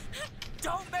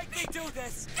 Don't make me do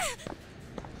this!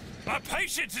 My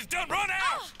patience is done run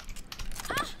out!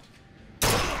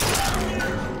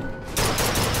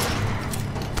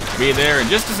 Be there in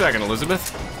just a second,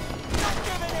 Elizabeth.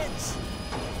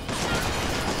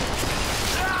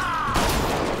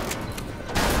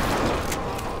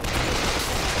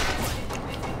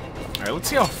 Alright, let's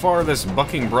see how far this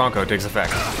bucking bronco takes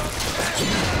effect.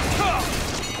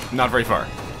 Not very far.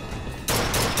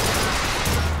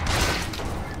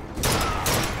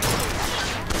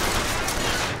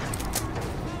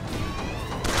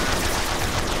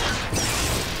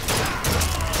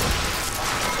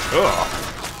 Ugh.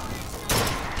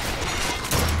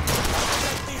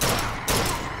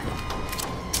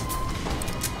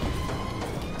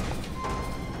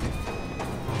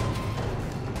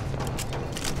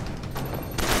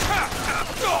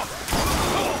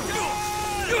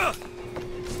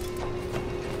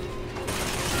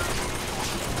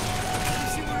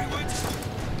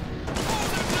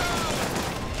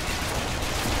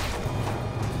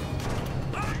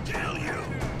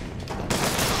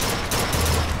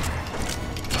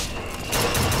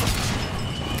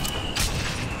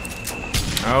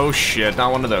 Oh shit,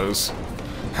 not one of those.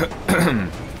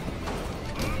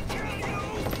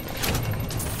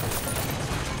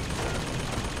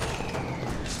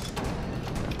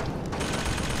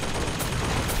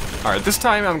 Alright, this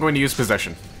time I'm going to use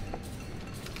possession.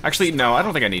 Actually, no, I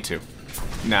don't think I need to.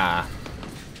 Nah.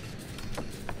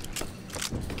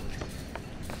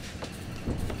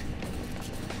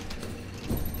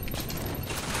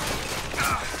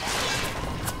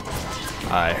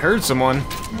 I heard someone.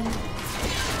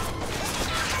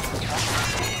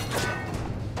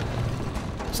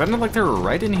 Sounded like they were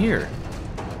right in here.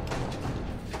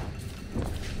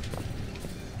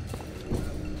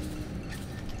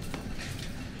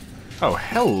 Oh,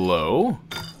 hello.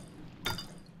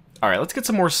 Alright, let's get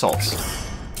some more salts.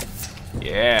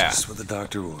 Yeah. That's what the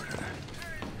doctor ordered.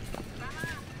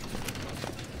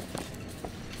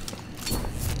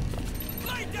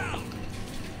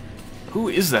 Who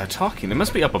is that talking? They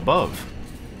must be up above.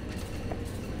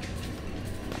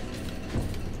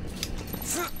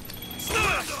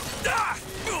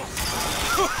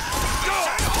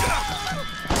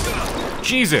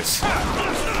 Jesus!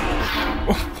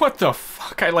 What the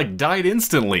fuck? I like died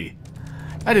instantly.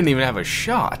 I didn't even have a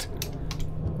shot.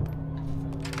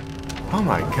 Oh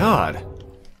my god.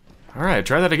 Alright,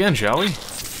 try that again, shall we?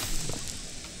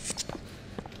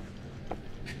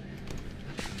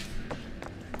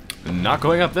 Not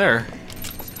going up there.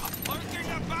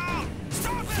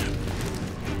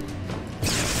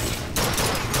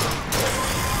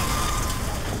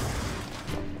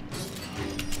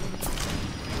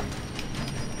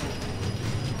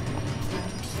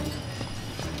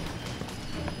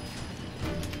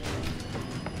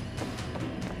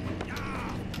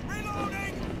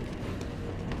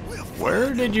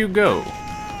 Where did you go?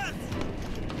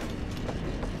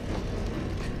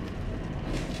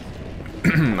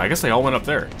 I guess they all went up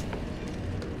there.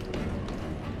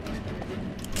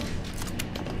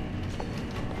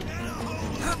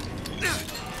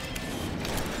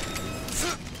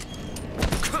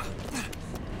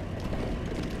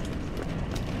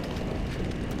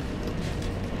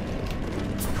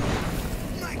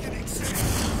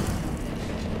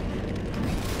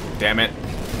 Damn it.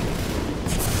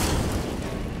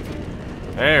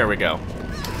 There we go.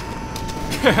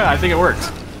 I think it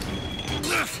worked.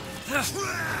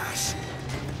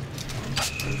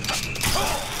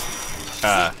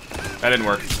 That didn't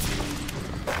work.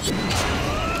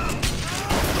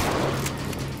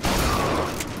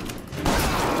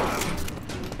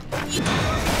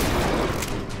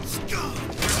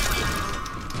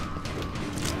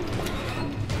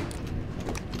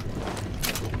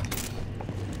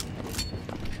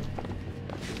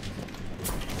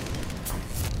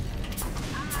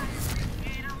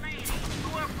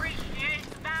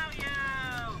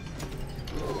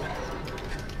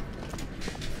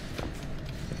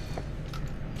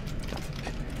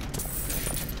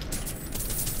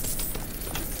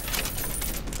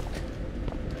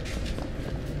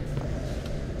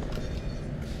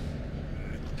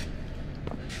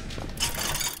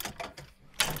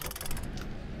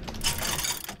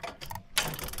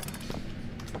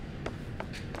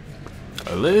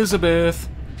 Elizabeth.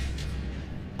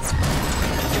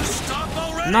 Stop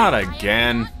already! Not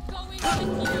again.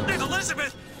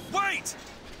 Elizabeth, wait!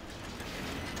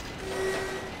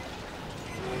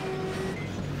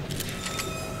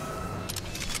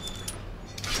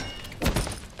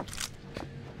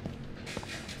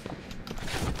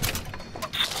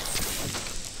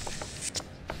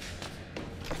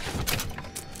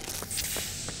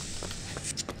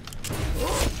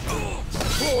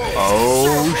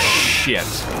 Oh shit.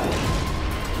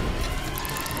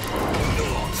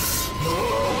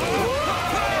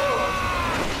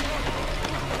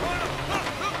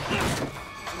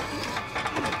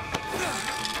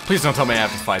 Please don't tell me I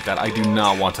have to fight that. I do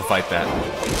not want to fight that.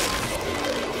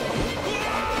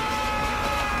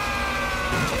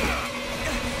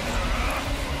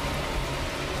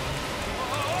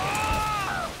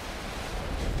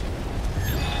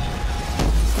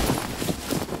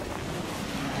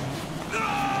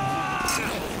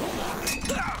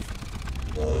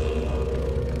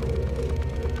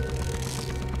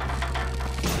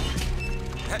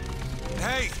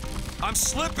 Hey, I'm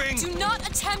slipping! Do not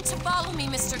attempt to follow me,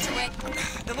 Mr. DeWitt.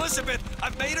 Elizabeth,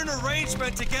 I've made an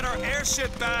arrangement to get our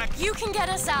airship back. You can get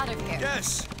us out of here.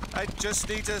 Yes, I just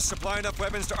need to supply enough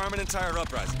weapons to arm an entire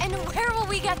uprising. And where will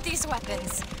we get these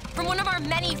weapons? From one of our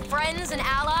many friends and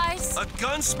allies? A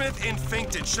gunsmith in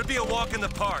Finkton should be a walk in the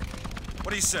park. What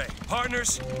do you say,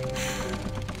 partners?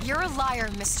 You're a liar,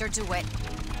 Mr. DeWitt.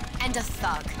 And a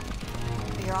thug.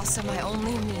 But you're also my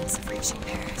only means of reaching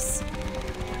Paris.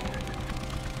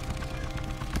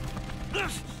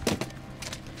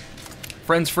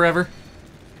 Friends forever?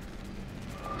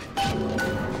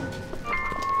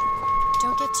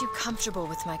 Don't get too comfortable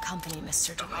with my company,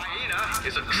 Mr. Dewey.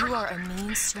 You are a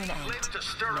means to an end.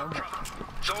 No more.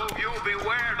 So you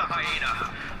beware the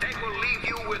hyena. They will leave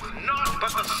you with naught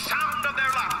but the sound of their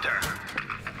laughter.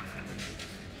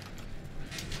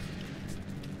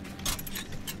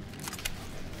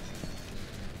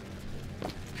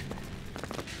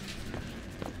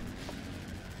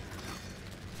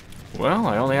 Well,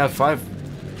 I only have 5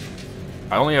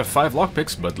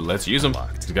 lockpicks, but let's use them.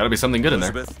 There's gotta be something good in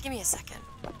there. Give me a second.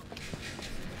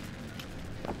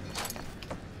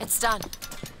 It's done.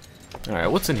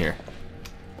 Alright, what's in here?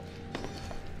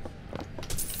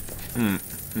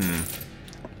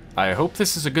 I hope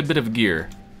this is a good bit of gear.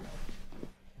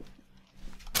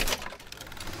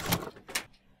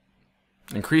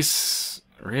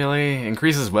 Really?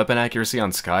 Increases weapon accuracy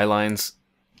on skylines?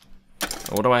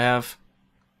 What do I have?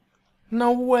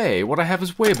 No way! What I have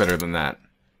is way better than that.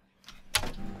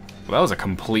 Well, that was a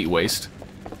complete waste.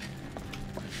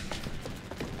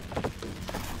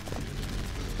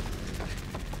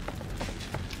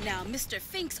 Now, Mr.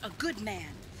 Fink's a good man.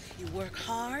 You work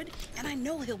hard, and I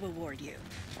know he'll reward you.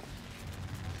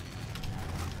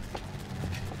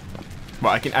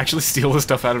 Well, I can actually steal the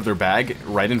stuff out of their bag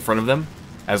right in front of them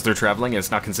as they're traveling, and it's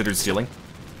not considered stealing.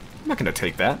 I'm not gonna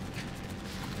take that.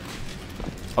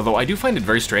 Although I do find it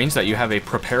very strange that you have a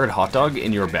prepared hot dog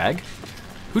in your bag.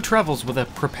 Who travels with a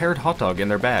prepared hot dog in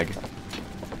their bag?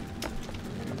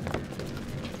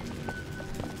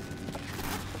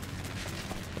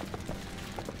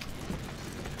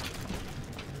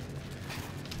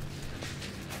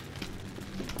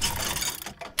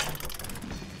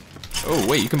 Oh,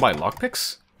 wait, you can buy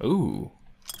lockpicks? Ooh.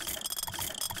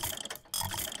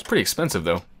 It's pretty expensive,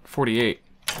 though. 48.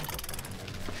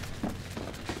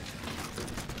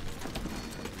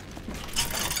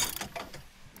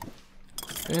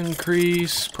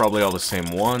 Increase, probably all the same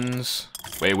ones.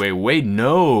 Wait,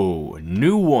 no!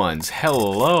 New ones,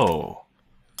 hello!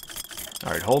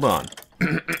 Alright, hold on.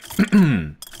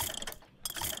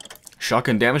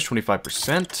 Shotgun damage,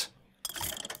 25%.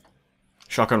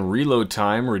 Shotgun reload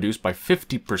time reduced by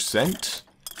 50%.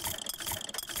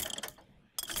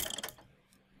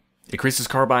 Increases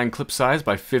carbine clip size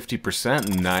by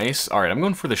 50%, nice. Alright, I'm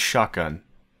going for the shotgun.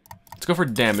 Let's go for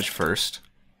damage first.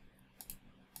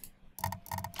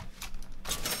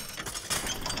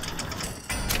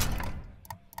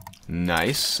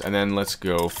 Nice, and then let's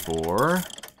go for...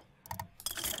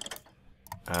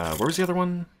 where was the other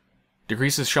one?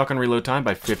 Decreases shotgun reload time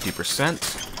by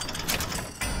 50%.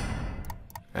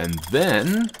 And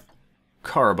then...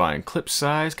 carbine clip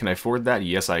size. Can I afford that?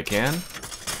 Yes, I can.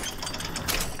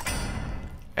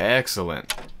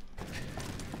 Excellent.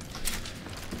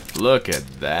 Look at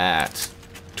that.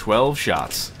 12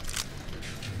 shots.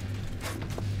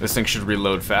 This thing should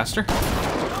reload faster.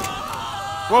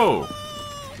 Whoa!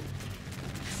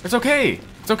 It's okay!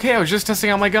 It's okay, I was just testing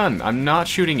out my gun. I'm not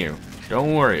shooting you.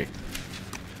 Don't worry.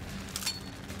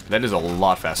 That is a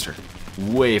lot faster.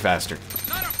 Way faster.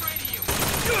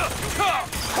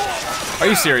 Are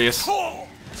you serious?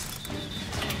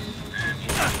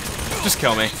 Just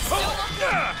kill me.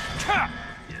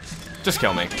 Just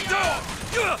kill me.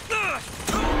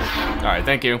 Alright,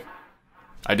 thank you.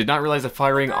 I did not realize that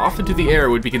firing off into the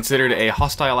air would be considered a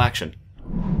hostile action.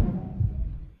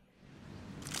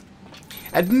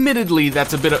 Admittedly,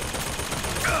 that's a bit of...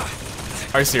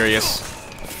 Are you serious?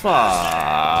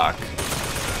 Fuck.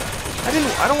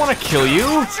 I don't want to kill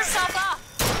you.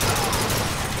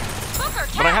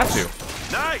 But I have to.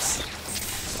 Nice.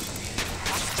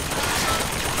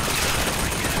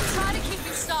 Try to keep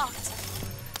you soft.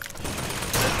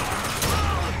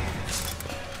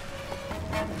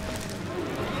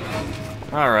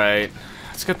 Alright.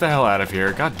 Let's get the hell out of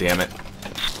here. God damn it.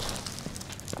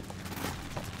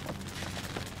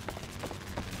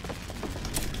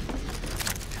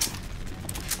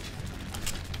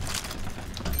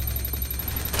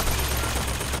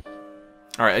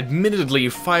 Alright, admittedly,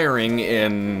 firing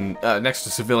in next to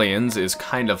civilians is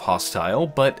kind of hostile,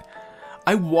 but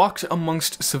I walked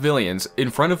amongst civilians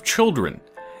in front of children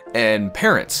and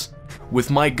parents with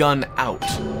my gun out,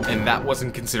 and that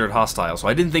wasn't considered hostile, so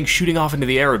I didn't think shooting off into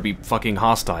the air would be fucking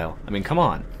hostile. I mean, come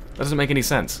on. That doesn't make any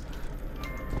sense.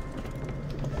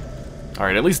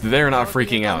 Alright, at least they're not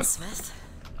freaking out. Smith,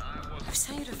 who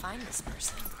sent you to find this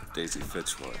person? Daisy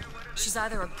Fitzroy. She's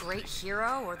either a great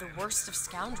hero or the worst of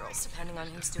scoundrels, depending on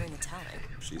who's doing the telling.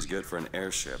 She's good for an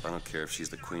airship. I don't care if she's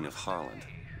the Queen of Holland.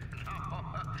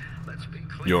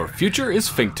 Your future is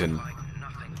Finkton.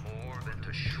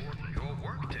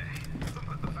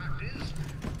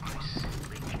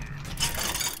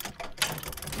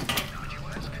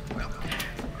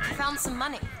 found some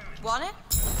money. Want it?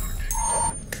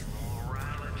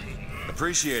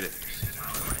 Appreciate it.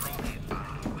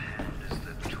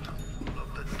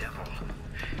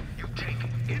 You take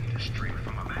industry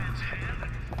from a man's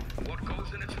hand. What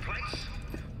goes in its place?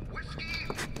 Whiskey,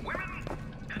 women,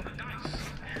 and the dice.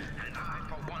 And I,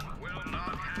 for one, will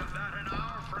not have that in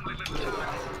our friendly little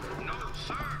town. No,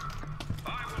 sir.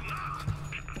 I will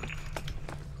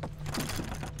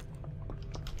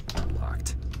not.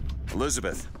 Locked.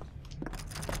 Elizabeth.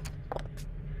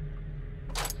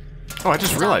 Oh, I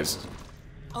just realized.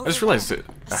 Over I just realized it.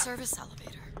 A service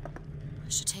elevator.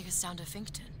 Should take us down to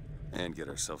Finkton. And get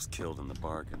ourselves killed in the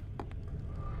bargain.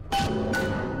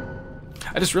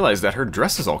 I just realized that her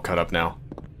dress is all cut up now.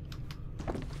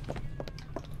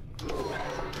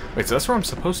 Wait, so that's where I'm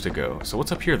supposed to go. So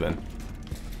what's up here then?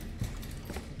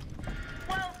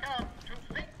 Welcome to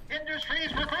Fink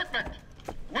Industries Recruitment.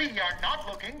 We are not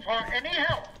looking for any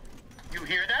help. You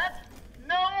hear that?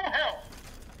 No help.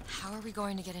 How are we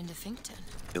going to get into Finkton?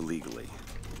 Illegally.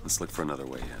 Let's look for another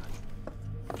way in.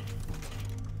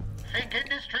 Fink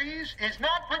Industries is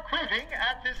not recruiting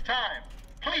at this time.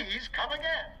 Please come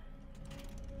again.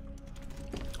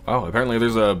 Oh, apparently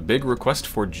there's a big request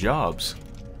for jobs.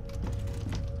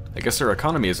 I guess their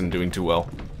economy isn't doing too well.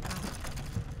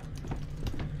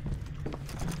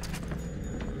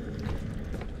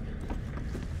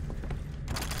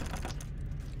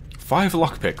 Five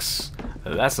lockpicks.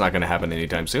 That's not going to happen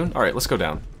anytime soon. Alright, let's go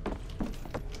down.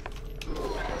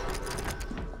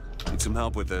 Need some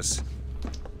help with this.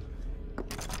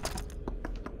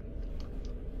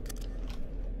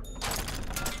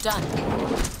 Done.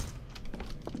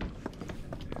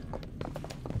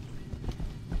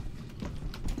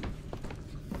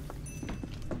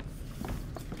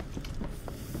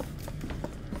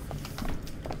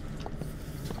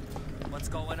 What's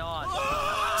going on?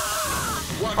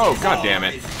 Oh, god damn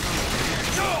it.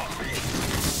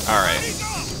 Alright.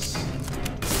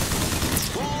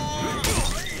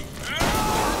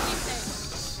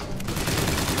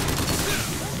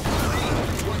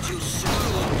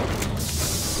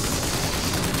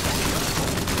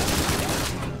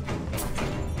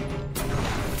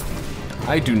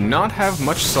 I do not have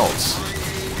much salts. My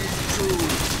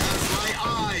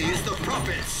eye is the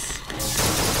prophets.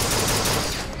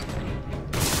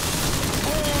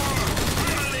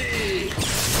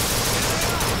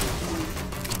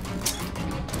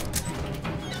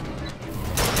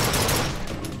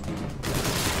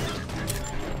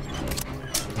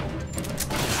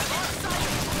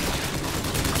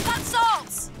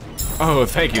 Oh,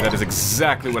 thank you. That is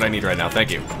exactly what I need right now.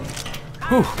 Thank you.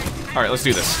 Whew. Alright, let's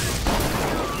do this.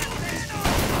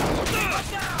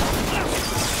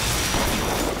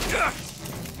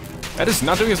 That is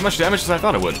not doing as much damage as I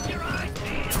thought it would.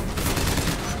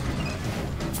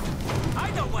 I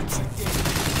know what you did.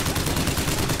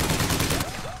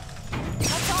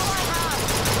 That's all I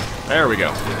have. There we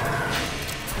go.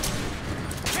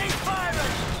 Keep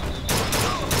firing.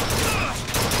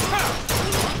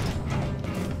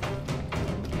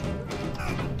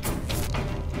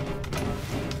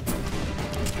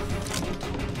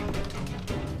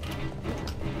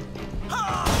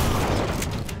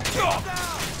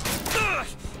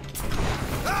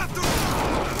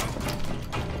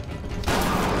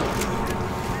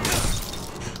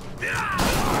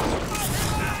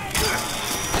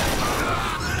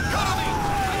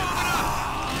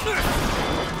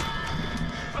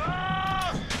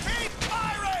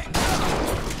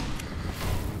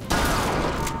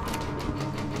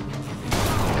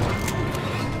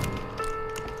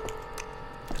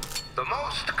 The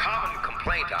most common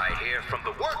complaint I hear from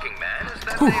the working man is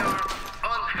that they are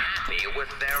unhappy with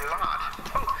their lot.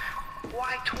 Oh,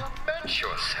 why torment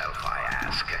yourself, I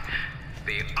ask?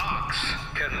 The ox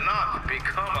cannot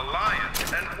become a lion,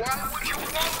 and why would you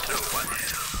want to?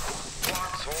 Who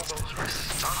wants all those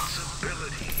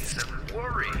responsibilities and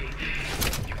worry?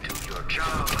 You do your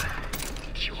job,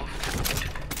 you eat your food,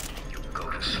 you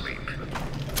go to sleep.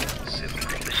 Simply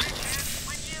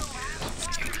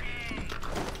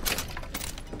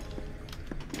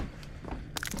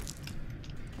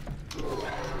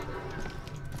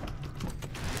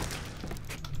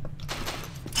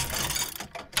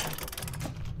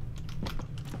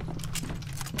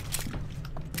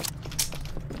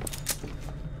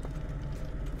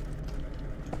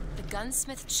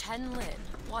Gunsmith Chen Lin,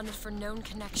 wanted for known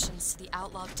connections to the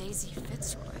outlaw Daisy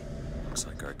Fitzroy. Looks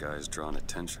like our guy's drawn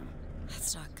attention.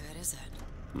 That's not good, is it?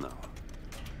 No.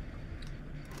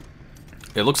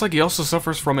 It looks like he also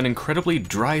suffers from an incredibly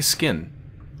dry skin.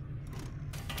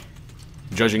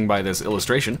 Judging by this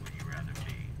illustration.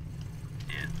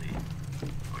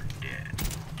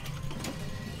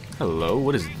 Hello,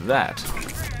 what is that?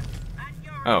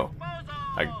 Oh,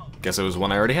 I guess it was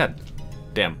one I already had.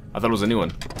 Damn, I thought it was a new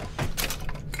one.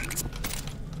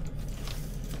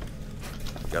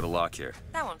 Got a lock here.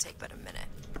 That won't take but a minute.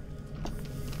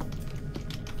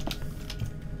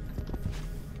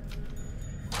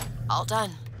 All done.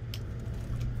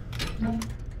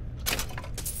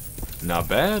 Not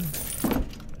bad.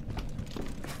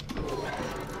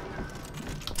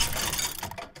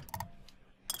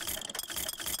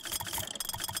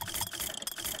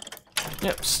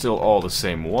 Yep, still all the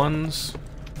same ones.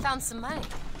 Found some money.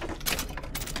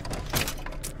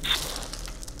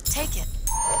 Take it.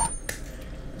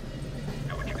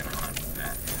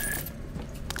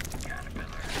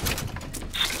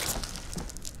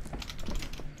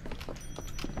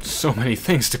 So many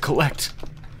things to collect.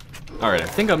 Alright, I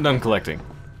think I'm done collecting.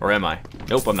 Or am I?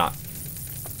 Nope, I'm not.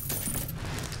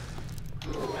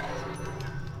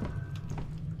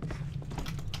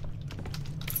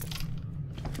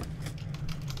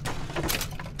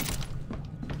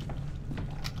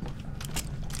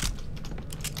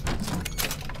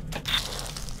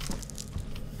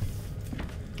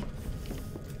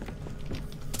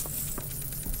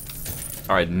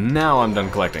 Alright, now I'm done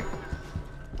collecting.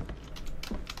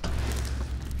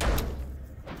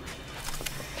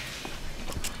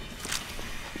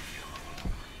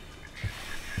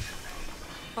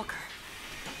 Booker,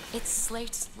 it's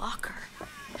Slate's locker.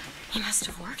 He must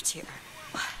have worked here.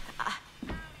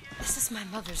 This is my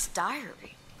mother's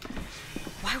diary.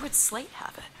 Why would Slate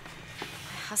have it?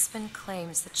 My husband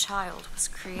claims the child was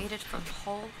created from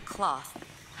whole cloth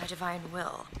by divine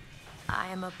will. I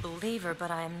am a believer,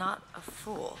 but I am not a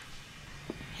fool.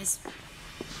 His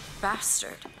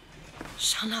bastard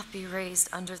shall not be raised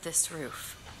under this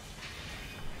roof.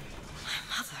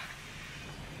 My mother.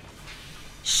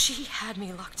 She had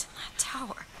me locked in that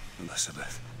tower.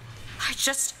 Elizabeth. I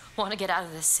just want to get out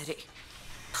of this city.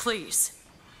 Please.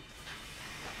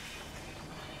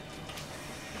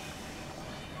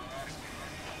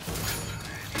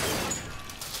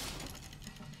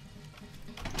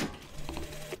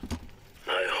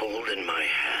 I hold in my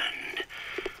hand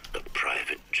the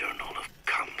private journal of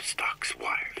Comstock's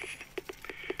wife.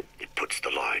 It puts the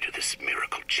lie to this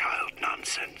miracle child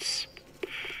nonsense.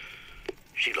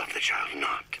 She loved the child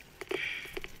not.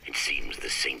 It seems the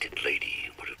sainted lady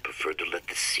would have preferred to let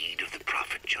the seed of the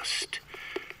prophet just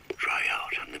dry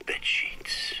out on the bed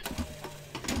sheets.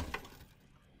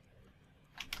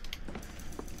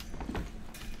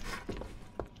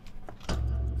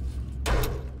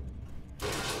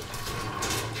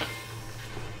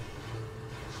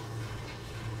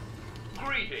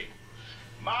 Greetings.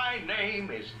 My name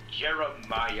is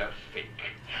Jeremiah Fink,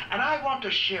 and I want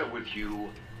to share with you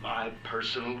my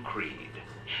personal creed.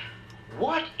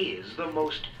 What is the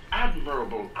most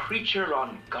admirable creature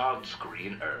on God's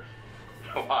green earth?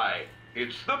 Why,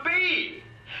 it's the bee.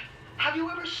 Have you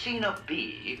ever seen a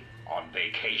bee on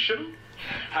vacation?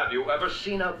 Have you ever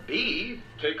seen a bee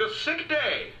take a sick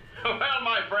day? Well,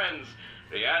 my friends,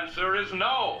 the answer is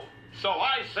no. So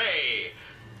I say,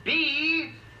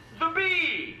 be the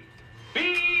bee.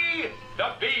 Be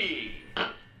the bee.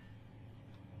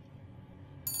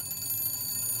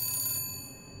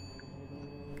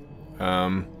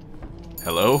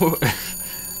 Hello?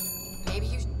 Maybe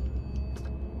you...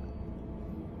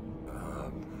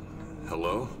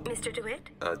 Hello? Mr.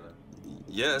 DeWitt?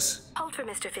 Yes? Hold for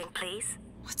Mr. Fink, please.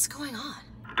 What's going on?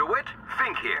 DeWitt,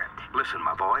 Fink here. Listen,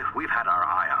 my boy, we've had our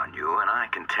eye on you, and I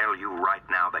can tell you right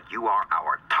now that you are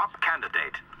our top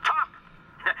candidate. Top!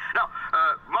 Now,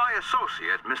 my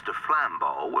associate, Mr.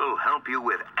 Flambeau, will help you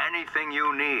with anything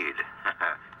you need.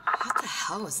 What the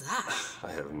hell was that?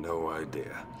 I have no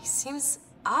idea. He seems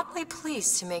oddly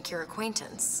pleased to make your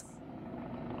acquaintance.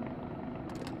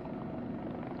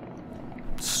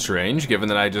 Strange, given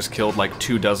that I just killed like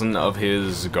 24 of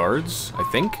his guards, I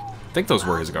think. I think those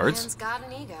were his guards. Man's got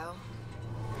an ego.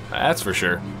 That's for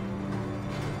sure.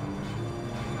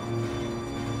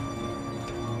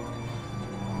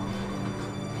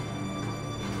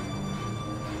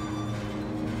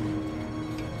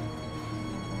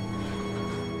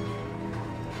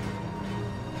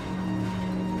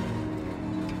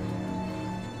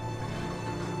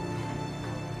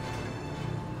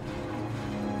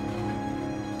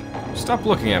 Stop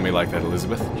looking at me like that,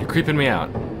 Elizabeth. You're creeping me out.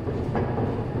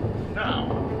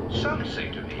 Now, some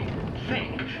say to me,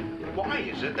 Fink, why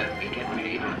is it that we get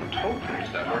paid in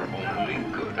tokens that are only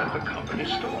good at the company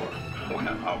store? Well,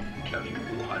 I'll tell you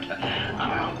what,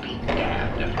 I'll be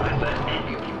damned if I let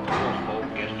any of you poor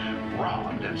folk get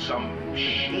robbed at some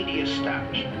shady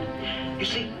establishment. You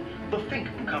see, the Fink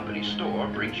Company store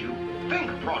brings you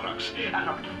Fink products at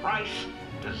a price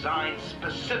designed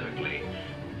specifically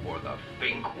for the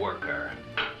Fink worker.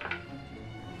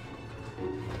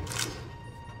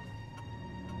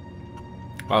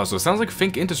 Wow, so it sounds like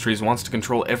Fink Industries wants to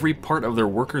control every part of their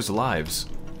workers' lives.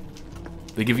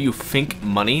 They give you Fink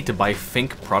money to buy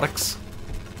Fink products?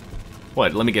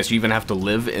 What, let me guess, you even have to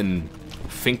live in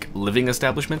Fink living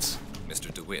establishments?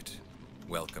 Mr. DeWitt,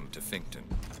 welcome to Finkton.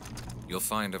 You'll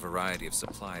find a variety of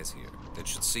supplies here that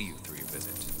should see you through your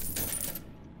visit.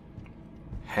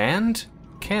 Hand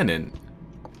cannon.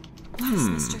 What does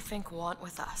Mr. Fink want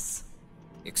with us?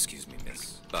 Excuse me,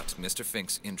 miss, but Mr.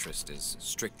 Fink's interest is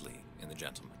strictly in the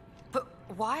gentleman. But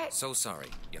why? So sorry,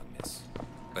 young miss,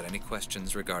 but any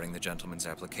questions regarding the gentleman's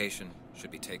application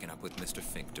should be taken up with Mr.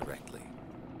 Fink directly.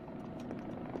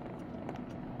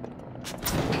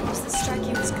 Does this strike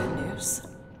you as good news?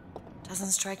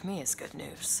 Doesn't strike me as good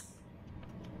news.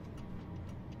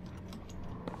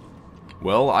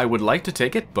 Well, I would like to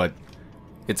take it, but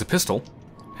it's a pistol,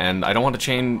 and I don't want to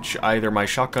change either my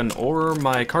shotgun or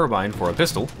my carbine for a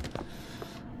pistol.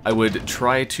 I would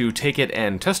try to take it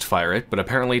and test fire it, but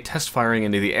apparently test firing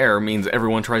into the air means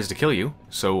everyone tries to kill you,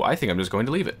 so I think I'm just going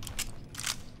to leave it.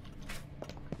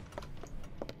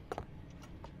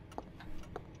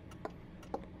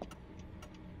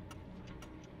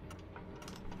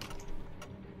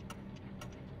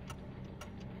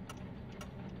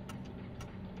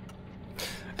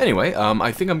 Anyway,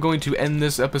 I think I'm going to end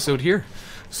this episode here.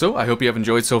 So, I hope you have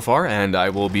enjoyed so far, and I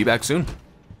will be back soon.